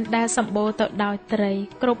សែនដែលសម្បូរទៅដោយត្រី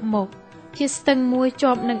គ្រប់មុខជាស្ទឹងមួយ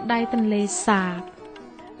ជាប់នឹងដៃទន្លេសាប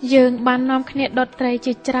យើងបាននាំគ្នាដុតត្រី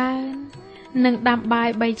ជាច្រើននិងដាំបាយ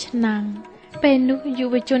3 ឆ្នាំងពេលនោះយុ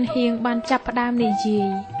វជនហៀងបានចាប់ផ្ដើមនិយាយ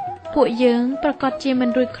ពួកយើងប្រកាសជាមិន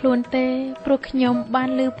រួចខ្លួនទេព្រោះខ្ញុំបាន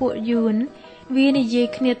ឮពួកយួនវានិយាយ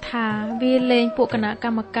គ្នាថាវាលេងពួកគណៈក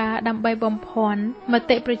ម្មការដើម្បីបំភាន់ម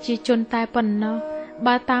តិប្រជាជនតែប៉ុណ្ណោះ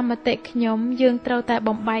បើតាមមតិខ្ញុំយើងត្រូវតែ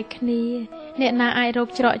បំបែកគ្នាអ្នកណាអាចរក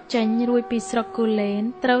ច្រកចេញរួចពីស្រុកគូលែន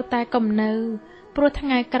ត្រូវតែកុំនៅព្រោះថ្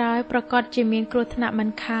ងៃក្រោយប្រកាសជាមានគ្រោះថ្នាក់មិន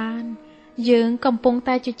ខានយើងកំពុង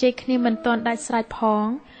តែជជែកគ្នាមិនទាន់ដាច់ស្រេចផង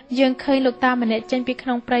យើងឃើញលោកតាម្នាក់ចេញពីក្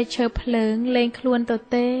នុងព្រៃឈើភ្លើងលេងខ្លួនទៅ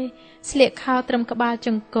ទេស្លៀកខោត្រឹមក្បាលជ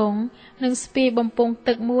ង្គង់និងស្ពាយបំពង់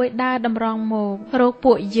ទឹកមួយដើរតម្រង់មករក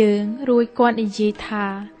ពួកយើងរួចគាត់និយាយថា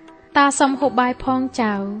តាសុំហូបបាយផង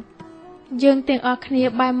ចៅយើងទាំងអស់គ្នា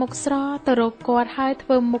បែរមុខស្រទៅរកគាត់ហើយធ្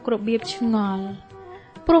វើមុខរបៀបឆ្ងល់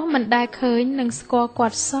ព្រោះមិនដែលឃើញនឹងស្គាល់គា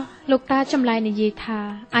ត់សោះលោកតាចម្លែកនិយាយថា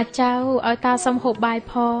អាចៅឲ្យតាសុំហូបបាយ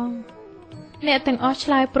ផងអ្នកទាំងអស់ឆ្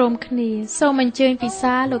លើយព្រមគ្នាសូមអញ្ជើញពិ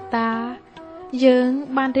សាលោកតាយើង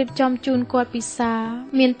បានរៀបចំជូនគាត់ពិសា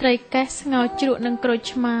មានត្រីកេះស្ងោរជ្រក់និងក្រូច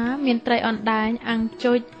ឆ្មាមានត្រីអណ្ដែងអាំង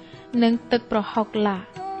ចុចនិងទឹកប្រហុកឡា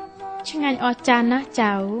ឆ្ងាញ់អស្ចារ្យណាស់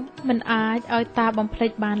ចៅមិនអាចឲ្យតាបំភ្លេ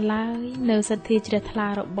ចបានឡើយនៅសទ្ធាជ្រះថ្លា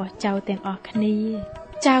របស់ចៅទាំងអស់គ្នា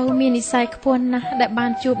ចៅមាននិស្ស័យខ្ពស់ណាស់ដែលបា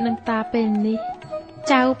នជួបនឹងតាពេលនេះ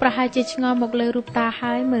ចៅប្រហែលជាឆ្ងល់មកលើរូបតា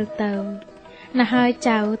ហើយមើលទៅណាស់ហើយ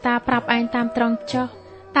ចៅតាប្រាប់ឯងតាមត្រង់ចុះ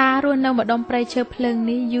តារស់នៅម្ដុំព្រៃឈើភ្លើង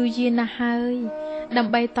នេះយូរយារណាស់ហើយដើ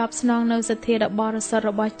ម្បីតបស្នងនៅសទ្ធាដ៏បរិសុទ្ធ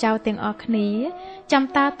របស់ចៅទាំងអស់គ្នាចាំ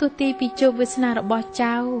តាទស្សទីពីជោគវាសនារបស់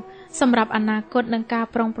ចៅសម្រាប់អនាគតនិងការ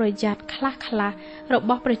ប្រុងប្រយ័ត្នខ្លះៗរប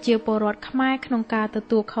ស់ប្រជាពលរដ្ឋខ្មែរក្នុងការទ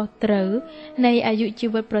ទួលខុសត្រូវនៃអាយុជី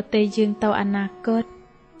វិតប្រទេសយើងទៅអនាគត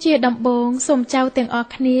ជាដំបូងសូមចៅទាំងអស់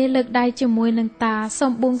គ្នាលើកដៃជាមួយនឹងតាសូ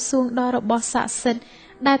មបួងសួងដល់របស់ស័ក្តិសិទ្ធិ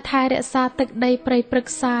ដែលថែរក្សាទឹកដីព្រៃព្រឹ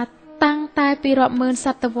ក្សាតាំងតែពីរាប់ម៉ឺនស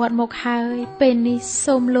តវត្សមកហើយពេលនេះ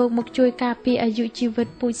សូមលោកមកជួយការពារអាយុជីវិត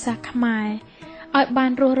ពូជសាសន៍ខ្មែរឲ្យបា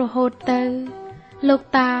នរស់រហូតទៅ លោក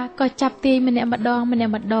តាក៏ចាប់ទាយម្នាក់ម្ដ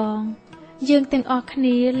ងយើងទាំងអស់គ្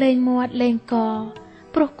នាលេងមាត់លេងក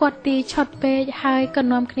ព្រោះគាត់ទាយឆត់ពេកហើយក៏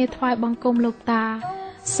នាំគ្នាថ្វាយបង្គំលោកតា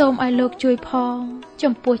សូមឲ្យលោកជួយផង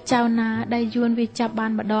ចំពោះចៅណាដែលយួនវាចាប់បា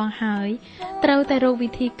នម្ដងហើយត្រូវតែរកវិ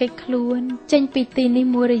ធីកិច្ចខ្លួនចេញពីទីនេះ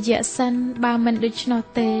មួយរយៈសិនបើមិនដូច្នោះ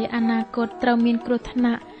ទេអនាគតត្រូវមានគ្រោះថ្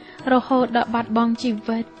នាក់រហូតដល់បាត់បង់ជី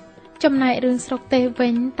វិតចំណែករឿងស្រុកទេវិ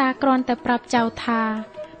ញតាគ្រាន់តែប្រាប់ចៅថា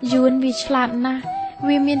យួនវាឆ្លាតណាស់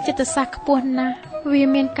វាមានចិត្តសាស្ត្រខ្ពស់ណាស់វា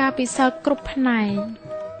មានការពិសោធន៍គ្រប់ផ្នែក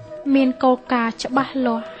មានគោលការណ៍ច្បាស់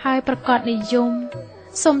លាស់ហើយប្រកបនិយម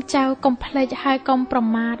សូមចៅកុំភ្លេចហើយកុំប្រ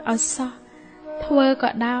មាថឲ្យសោះធ្វើក៏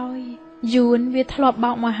ដោយយួនវាធ្លាប់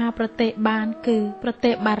បោកមហាប្រទេសបានគឺប្រ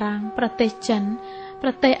ទេសបារាំងប្រទេសចិនប្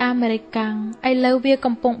រទេសអាមេរិកឥឡូវវា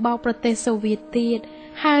កំពុងបោកប្រទេសសូវៀតទៀត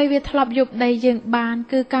ហើយវាធ្លាប់យកដីយើងបាន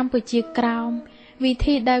គឺកម្ពុជាក្រោមវិ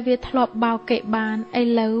ធីដែលវាធ្លាប់បោកគេបានឥ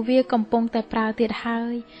ឡូវវាកំពុងតែប្រើទៀតហើ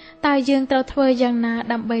យតើយើងត្រូវធ្វើយ៉ាងណា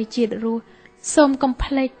ដើម្បីជាតិរស់សូមកុំ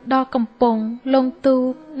ភ្លេចដល់កំពង់លងទូ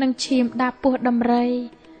កនិងឈាមដាបពោះដំរី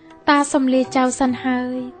តាសំលាចៅសិនហើ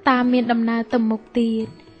យតាមានដំណើរទៅមុខទៀត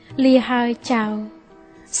លាហើយចៅ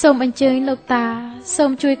សូមអញ្ជើញលោកតាសូ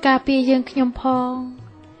មជួយការពារយើងខ្ញុំផង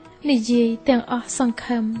និយាយទាំងអស់សង្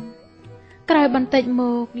ឃឹមក្រោយបន្តិចម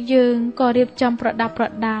កយើងក៏រៀបចំប្រដាប់ប្រ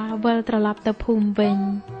ដាវិលត្រឡប់ទៅភូមិវិញ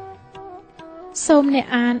សូមអ្នក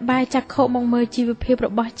អានបាយចាក់ខោមកមើលជីវភាពរ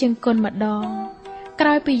បស់ជើងគុណម្ដងក្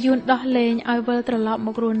រោយពីយួនដោះលែងឲ្យវិលត្រឡប់ម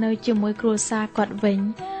ករស់នៅជាមួយគ្រួសារគាត់វិញ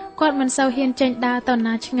គាត់មិនសូវហ៊ានចេញដើរទៅ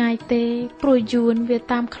ណាឆ្ងាយទេព្រោះយួនវា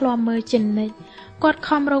តាមឃ្លាំមើលជានិច្ចគាត់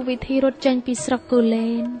ខំរកវិធីរត់ចេញពីស្រុកគូ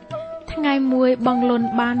លែនថ្ងៃមួយបងលុន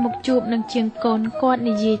បានមកជួបនឹងជាងកូនគាត់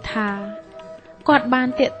និយាយថាគាត់បាន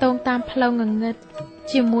តាក់ទងតាមផ្លូវងងឹត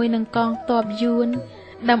ជាមួយនឹងកងទ័ពយួន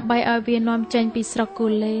ដើម្បីឲ្យវានាំចេញពីស្រុកគូ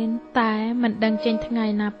លែនតែមិនដឹងចេញថ្ងៃ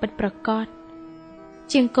ណាពិតប្រាកដ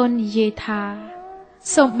ជាងកូននិយាយថា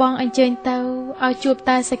សូមបងអញ្ជើញទៅឲ្យជួប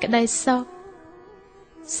តែសេចក្តីសុខ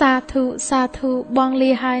សាធុបង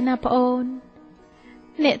លាហើយណាប្អូន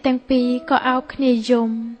អ្នកទាំងពីរក៏អោបគ្នាយំ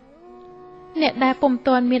អ្នកដែលពុំ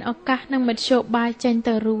ទាន់មានឱកាសនឹងមធ្យោបាយចេញ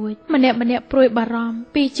ទៅរួចម្នាក់ព្រួយបារម្ភ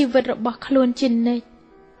ពីជីវិតរបស់ខ្លួនជានិច្ច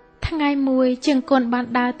ថ្ងៃមួយជាងគុណបាន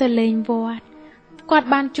ដើរទៅលេងវត្តគាត់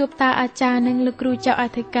បានជួបតាអាចារ្យនិងលោកគ្រូចៅអ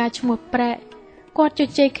ធិការឈ្មោះប្រែកគាត់ជ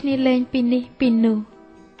ជែកគ្នាលេងពីនេះពីនោះ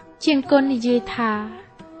ជាងគុណនិយាយថា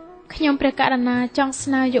ខ្ញុំព្រះករុណាចង់ស្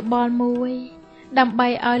នើយោបល់មួយដើម្បី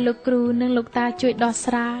ឲ្យលោកគ្រូនិងលោកតាជួយដោះ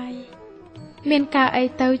ស្រាយមានការអី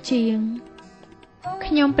ទៅជាង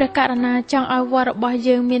ខ្ញុំព្រះករុណាចង់ឲ្យវត្តរបស់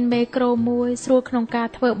យើងមានមេក្រូមួយស្រួលក្នុងការ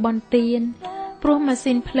ធ្វើបុណ្យទានព្រោះម៉ា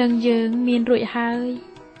ស៊ីនភ្លើងយើងមានរួចហើយ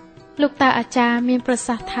លោកតាអាចារ្យមានប្រ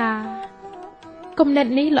សាសន៍ថាគំនិត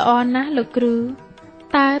នេះល្អណាស់លោកគ្រូ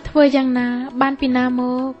តើធ្វើយ៉ាងណាបានពីណាម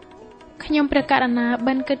កខ្ញុំព្រះករុណា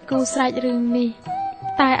បានគិតគូរស្រេចរឿងនេះ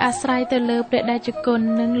តែអាស្រ័យទៅលើព្រះតេជគុណ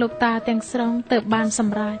និងលោកតាទាំងស្រុងទើបបានស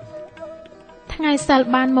ម្រេចថ្ងៃសិល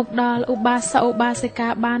បានមកដល់ឧបាសកឧបាសិកា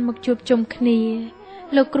បានមកជួបជុំគ្នា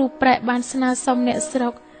លោកគ្រូប្រែកបានស្នើសុំអ្នកស្រុ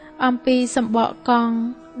កអំពីសម្បកកង់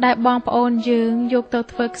ដែលបងប្អូនយើងយកទៅ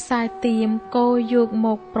ធ្វើខ្សែទៀមគោយកម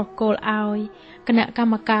កប្រគល់ឲ្យគណៈក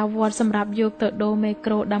ម្មការវត្តសម្រាប់យកទៅដូរមេ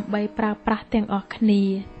ក្រូដើម្បីប្រើប្រាស់ទាំងអស់គ្នា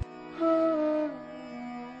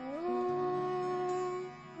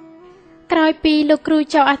ក្រោយពីលោកគ្រូ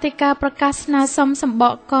ចៅអធិការប្រកាសស្នើសុំសម្ប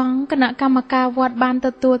កកង់គណៈកម្មការវត្តបានទ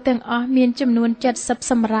ទួលទាំងអស់មានចំនួន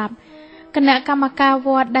70សម្រាប់គណៈកម្មការវ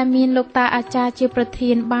ត្តដែលមានលោកតាអាចារ្យជាប្រ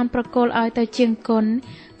ធានបានប្រគល់ឲ្យទៅជាងគុណ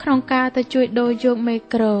ក្នុងការទៅជួយដូរយកមេ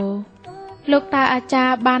ក្រូលោកតាអាចា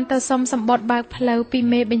រ្យបានទៅសុំសម្បត្តិបើកផ្លូវពី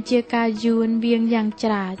មេបញ្ជាការយួនវៀងយ៉ាង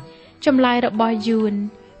ច្រាចចម្លើយរបស់យួន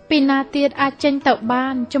ពីណាទៀតអាចចេញទៅបា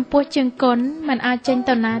នចំពោះជាងគុណមិនអាចចេញ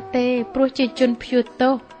ទៅណាទេព្រោះជាជនភៀវ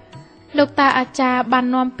ទោសលោកតាអាចារ្យបាន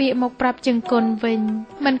នាំពាក្យមកប្រាប់ជាងគុណវិញ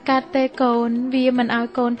មិនកើតទេកូនវាមិនឲ្យ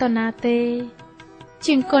កូនទៅណាទេ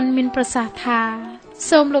ជាងគុណមានប្រសាសន៍ថា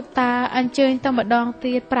សូមលោកតាអញ្ជើញទៅម្ដង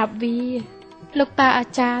ទៀតប្រាប់វាលោកតាអា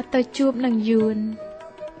ចារ្យទៅជួបនឹងយួន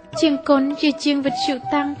ជាងគុណជាជាងវិទ្យុ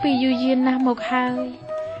តាំងពីយូរយារណាស់មកហើយ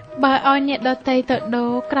បើឲ្យអ្នកដតីទៅដូ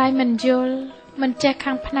រក្រែងមិនយល់មិនចេះ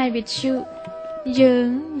ខាងផ្នែកវិទ្យុយើង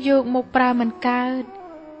យកមកប្រើមិនកើត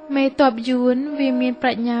មេតបយួនវាមានប្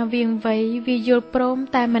រាជ្ញាវៀងវៃវាយល់ព្រម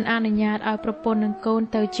តែមិនអនុញ្ញាតឲ្យប្រពន្ធនិងកូន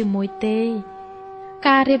ទៅជាមួយទេ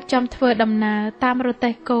ការរៀបចំធ្វើដំណើរតាមរ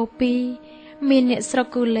ទេះគោ2មានអ្នកស្រុក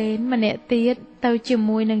គូលែនម្នាក់ទៀតទៅជា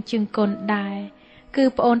មួយនឹងជាងគុណដែរគឺ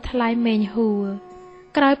ប្អូនថ្លៃមេងហួរ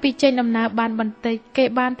ក្រោយពីចេញដំណើរបានបន្តិចគេ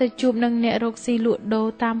បានទៅជួបនឹងអ្នករកស៊ីលក់ដូរ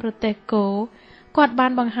តាមរទេះគោគាត់បា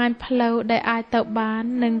នបង្ហាញផ្លូវដែលអាចទៅបាន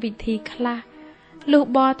និងវិធីខ្លះ លុះ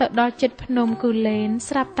បរទៅដល់ចិត្តភ្នំគូលែន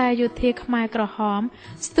ស្រាប់តែយោធាខ្មែរក្រហម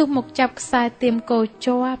ស្ទុះមកចាប់ខ្សែទៀមកោ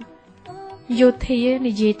ជាប់យោធា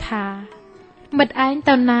និយាយថាមិត្តឯង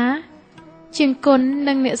ទៅណាជាងគុណ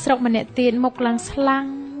និងអ្នកស្រុកម្នាក់ទៀតមកឡើងស្លាំង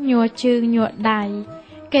ញ័រជើងញ័រដៃ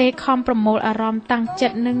គេខំប្រមូលអារម្មណ៍តាំងចិ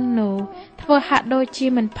ត្តនឹងនោធ្វើហាក់ដូចជា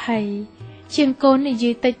មិនភ័យជាងគុណនិ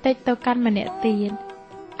យាយតិចៗទៅកាន់ម្នាក់ទៀត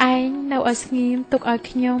ឯងនៅឲ្យស្ងៀមទុកឲ្យ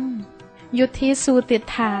ខ្ញុំយោធាសួរទៀត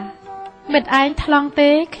ថាមិត្តឯងថ្លង់ទេ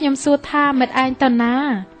ខ្ញុំសួរថាមិត្តឯងទៅណា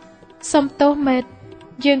សុំទោសមិត្ត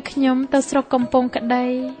យើងខ្ញុំទៅស្រុកកំពង់ក្ដី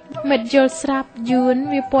មិត្តយល់ស្រាប់យួន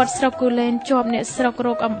វាពាត់ស្រុកគូលែនជាប់អ្នកស្រុក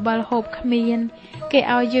រោគអំបិលហូបគ្មានគេ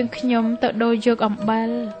ឲ្យយើងខ្ញុំទៅដូរយកអំបិល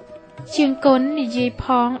ជាងគុណនិយាយផ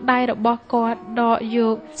ងដៃរបស់គាត់ដកយ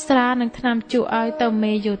កស្រានិងថ្នាំជក់ឲ្យទៅ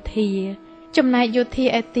មេយោធាចំណែកយោធា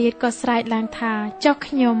ឯទៀតក៏ស្រែកឡើងថាចុះ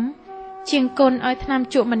ខ្ញុំជាងគុណឲ្យថ្នាំ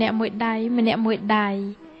ជក់ម្នាក់មួយដៃម្នាក់មួយដៃ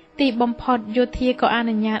ទីបំផុតយោធាក៏អ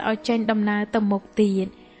នុញ្ញាតឲ្យចេញដំណើរទៅមុខទៀត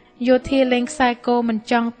យោធាលេងខ្សែគោមិន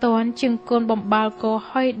ចង់តន់ជាងគុណបំបាល់គោ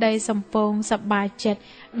ហុយដីសំពងសប្បាយចិត្ត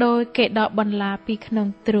ដោយគេដកបន្លាពីក្នុង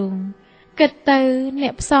ទ្រូងគិតទៅអ្ន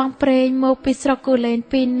កផ្សងព្រេងមកពីស្រុកគូលែន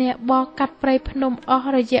2នាក់បកកាត់ព្រៃភ្នំអ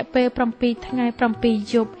ស់រយៈពេល7ថ្ងៃ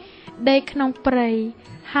7យប់ដេកក្នុងព្រៃ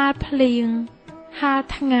ហាលភ្លៀងហាល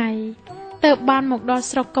ថ្ងៃទៅបានមកដល់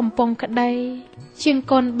ស្រុកកំពង់ក្ដីជាង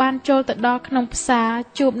គុណបានចូលទៅដល់ក្នុងផ្សារ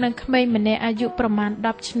ជួបនឹងក្មេងម្នាក់អាយុប្រមាណ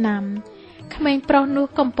10ឆ្នាំក្មេងប្រុសនោះ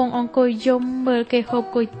កំពុងអង្គុយយំមើលគេហូប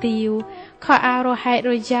គុយទាវខោអាវរហែក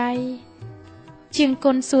រយ៉ៃជាង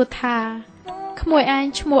គុណសួរថាក្មួយឯង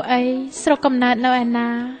ឈ្មោះអីស្រុកកំណើតនៅឯណា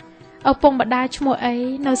ឪពុកម្ដាយឈ្មោះអី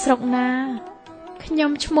នៅស្រុកណាខ្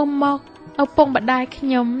ញុំឈ្មោះមកឪពុកម្ដាយខ្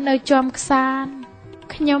ញុំនៅជាំខ្សាន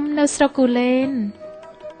ខ្ញុំនៅស្រុកគូលែន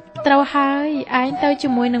ត្រូវហើយឯងទៅជា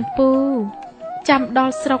មួយនឹងពូចាំដ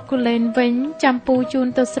ល់ស្រុកគូលែនវិញចាំពូជូន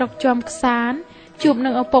ទៅស្រុកជាំខ្សានជួបនឹ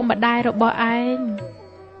ងឪពុកម្ដាយរបស់ឯង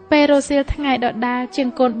ពេលរសៀលថ្ងៃដដែលជាង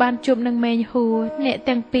កូនបានជួបនឹងមេញហួរអ្នក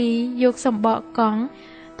ទាំងពីរយកសម្បកកង់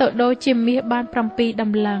ទៅដូរជាមាសបាន7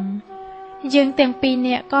ដំឡឹងយើងទាំងពីរ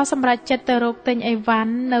នាក់ក៏សម្រេចចិត្តទៅរកទិញអីវ៉ា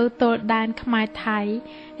ន់នៅទល់ដែនខ្មែរថៃ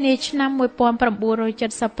នាឆ្នាំ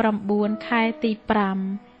1979ខែទី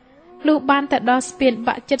5លុះបានទៅដល់ស្ពាន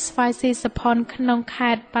បាក់ចិត្តស្វាយស៊ីសផុនក្នុង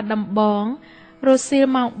ខេត្តបាត់ដំបងរសៀល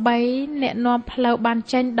ម៉ោង3អ្នកនាំផ្លូវបាន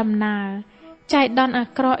ចេញដំណើរចៃដន្យអា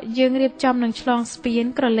ក្រក់យើងរៀបចំនឹងឆ្លងស្ពាន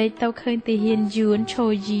ក្រឡេកទៅឃើញទាហានយួនឈ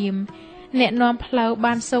រយាមអ្នកនាំផ្លូវ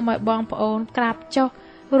បានសូមឲ្យបងប្អូនក្រាបចុះ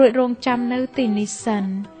រួចរងចាំនៅទីនេះសិន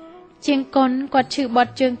ជាងគុណគាត់ឈឺប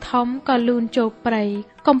ត់ជើងធំក៏លូនចូលព្រៃ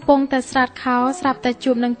កំពុងតែស្រាតខោស្រាប់តែ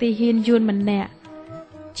ជួបនឹងទាហានយួនម្នាក់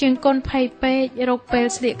ជាងគុណភ័យពេករកពេល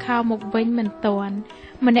ស្លៀកខោមកវិញមិនទាន់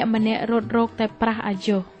ម្នាក់រត់រកតែប្រះអា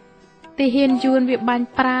យុទាហានយួនវាបាញ់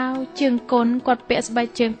ប្រាវជើងគុណគាត់ពាក់ស្បែក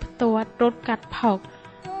ជើងផ្ទាត់រត់កាត់ផុ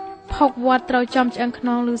កវត្តត្រូវចំឆ្អឹងខ្ន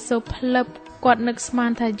ងឬសូផ្លឹបគាត់នឹកស្មាន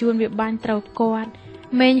ថាយួនវាបាញ់ត្រូវគាត់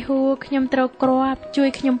មេញហួរខ្ញុំត្រូវគ្រាប់ជួយ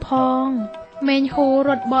ខ្ញុំផងមេញហួររ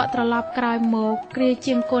ត់បកត្រឡប់ក្រោយមកគ្រា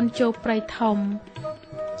ជាងគុណចូលព្រៃធំ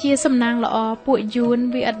ជាសំណាងល្អពួកយួន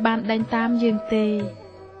វាឥតបានដេញតាមយើងទេ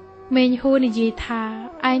មេញហួរនិយាយថា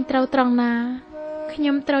ឯងត្រូវត្រង់ណាខ្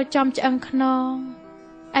ញុំត្រូវចំឆ្អឹងខ្នង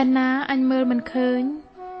ឯណាអញមើលមិនឃើ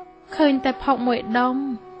ញតែផុកមួយដុំ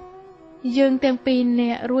យើងទាំងពីរ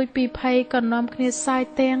នាក់រួចពីភ័យក៏នាំគ្នាសាយ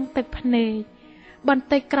ទាំងទឹកភ្នែកបន្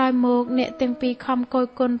តិចក្រោយមកអ្នកទាំងពីរខំគយ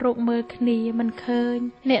គន់រកមើលគ្នាមិនឃើញ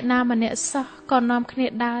អ្នកណាម្នាក់សោះក៏នាំគ្នា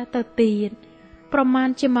ដើរទៅទៀតប្រមាណ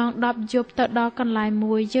ជាម៉ោង10យប់ទៅដល់កន្លែង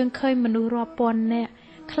មួយយើងឃើញមនុស្សរាប់ពាន់នាក់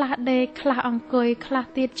ខ្លះដេកខ្លះអង្គុយខ្លះ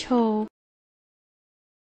ទៀតឈរ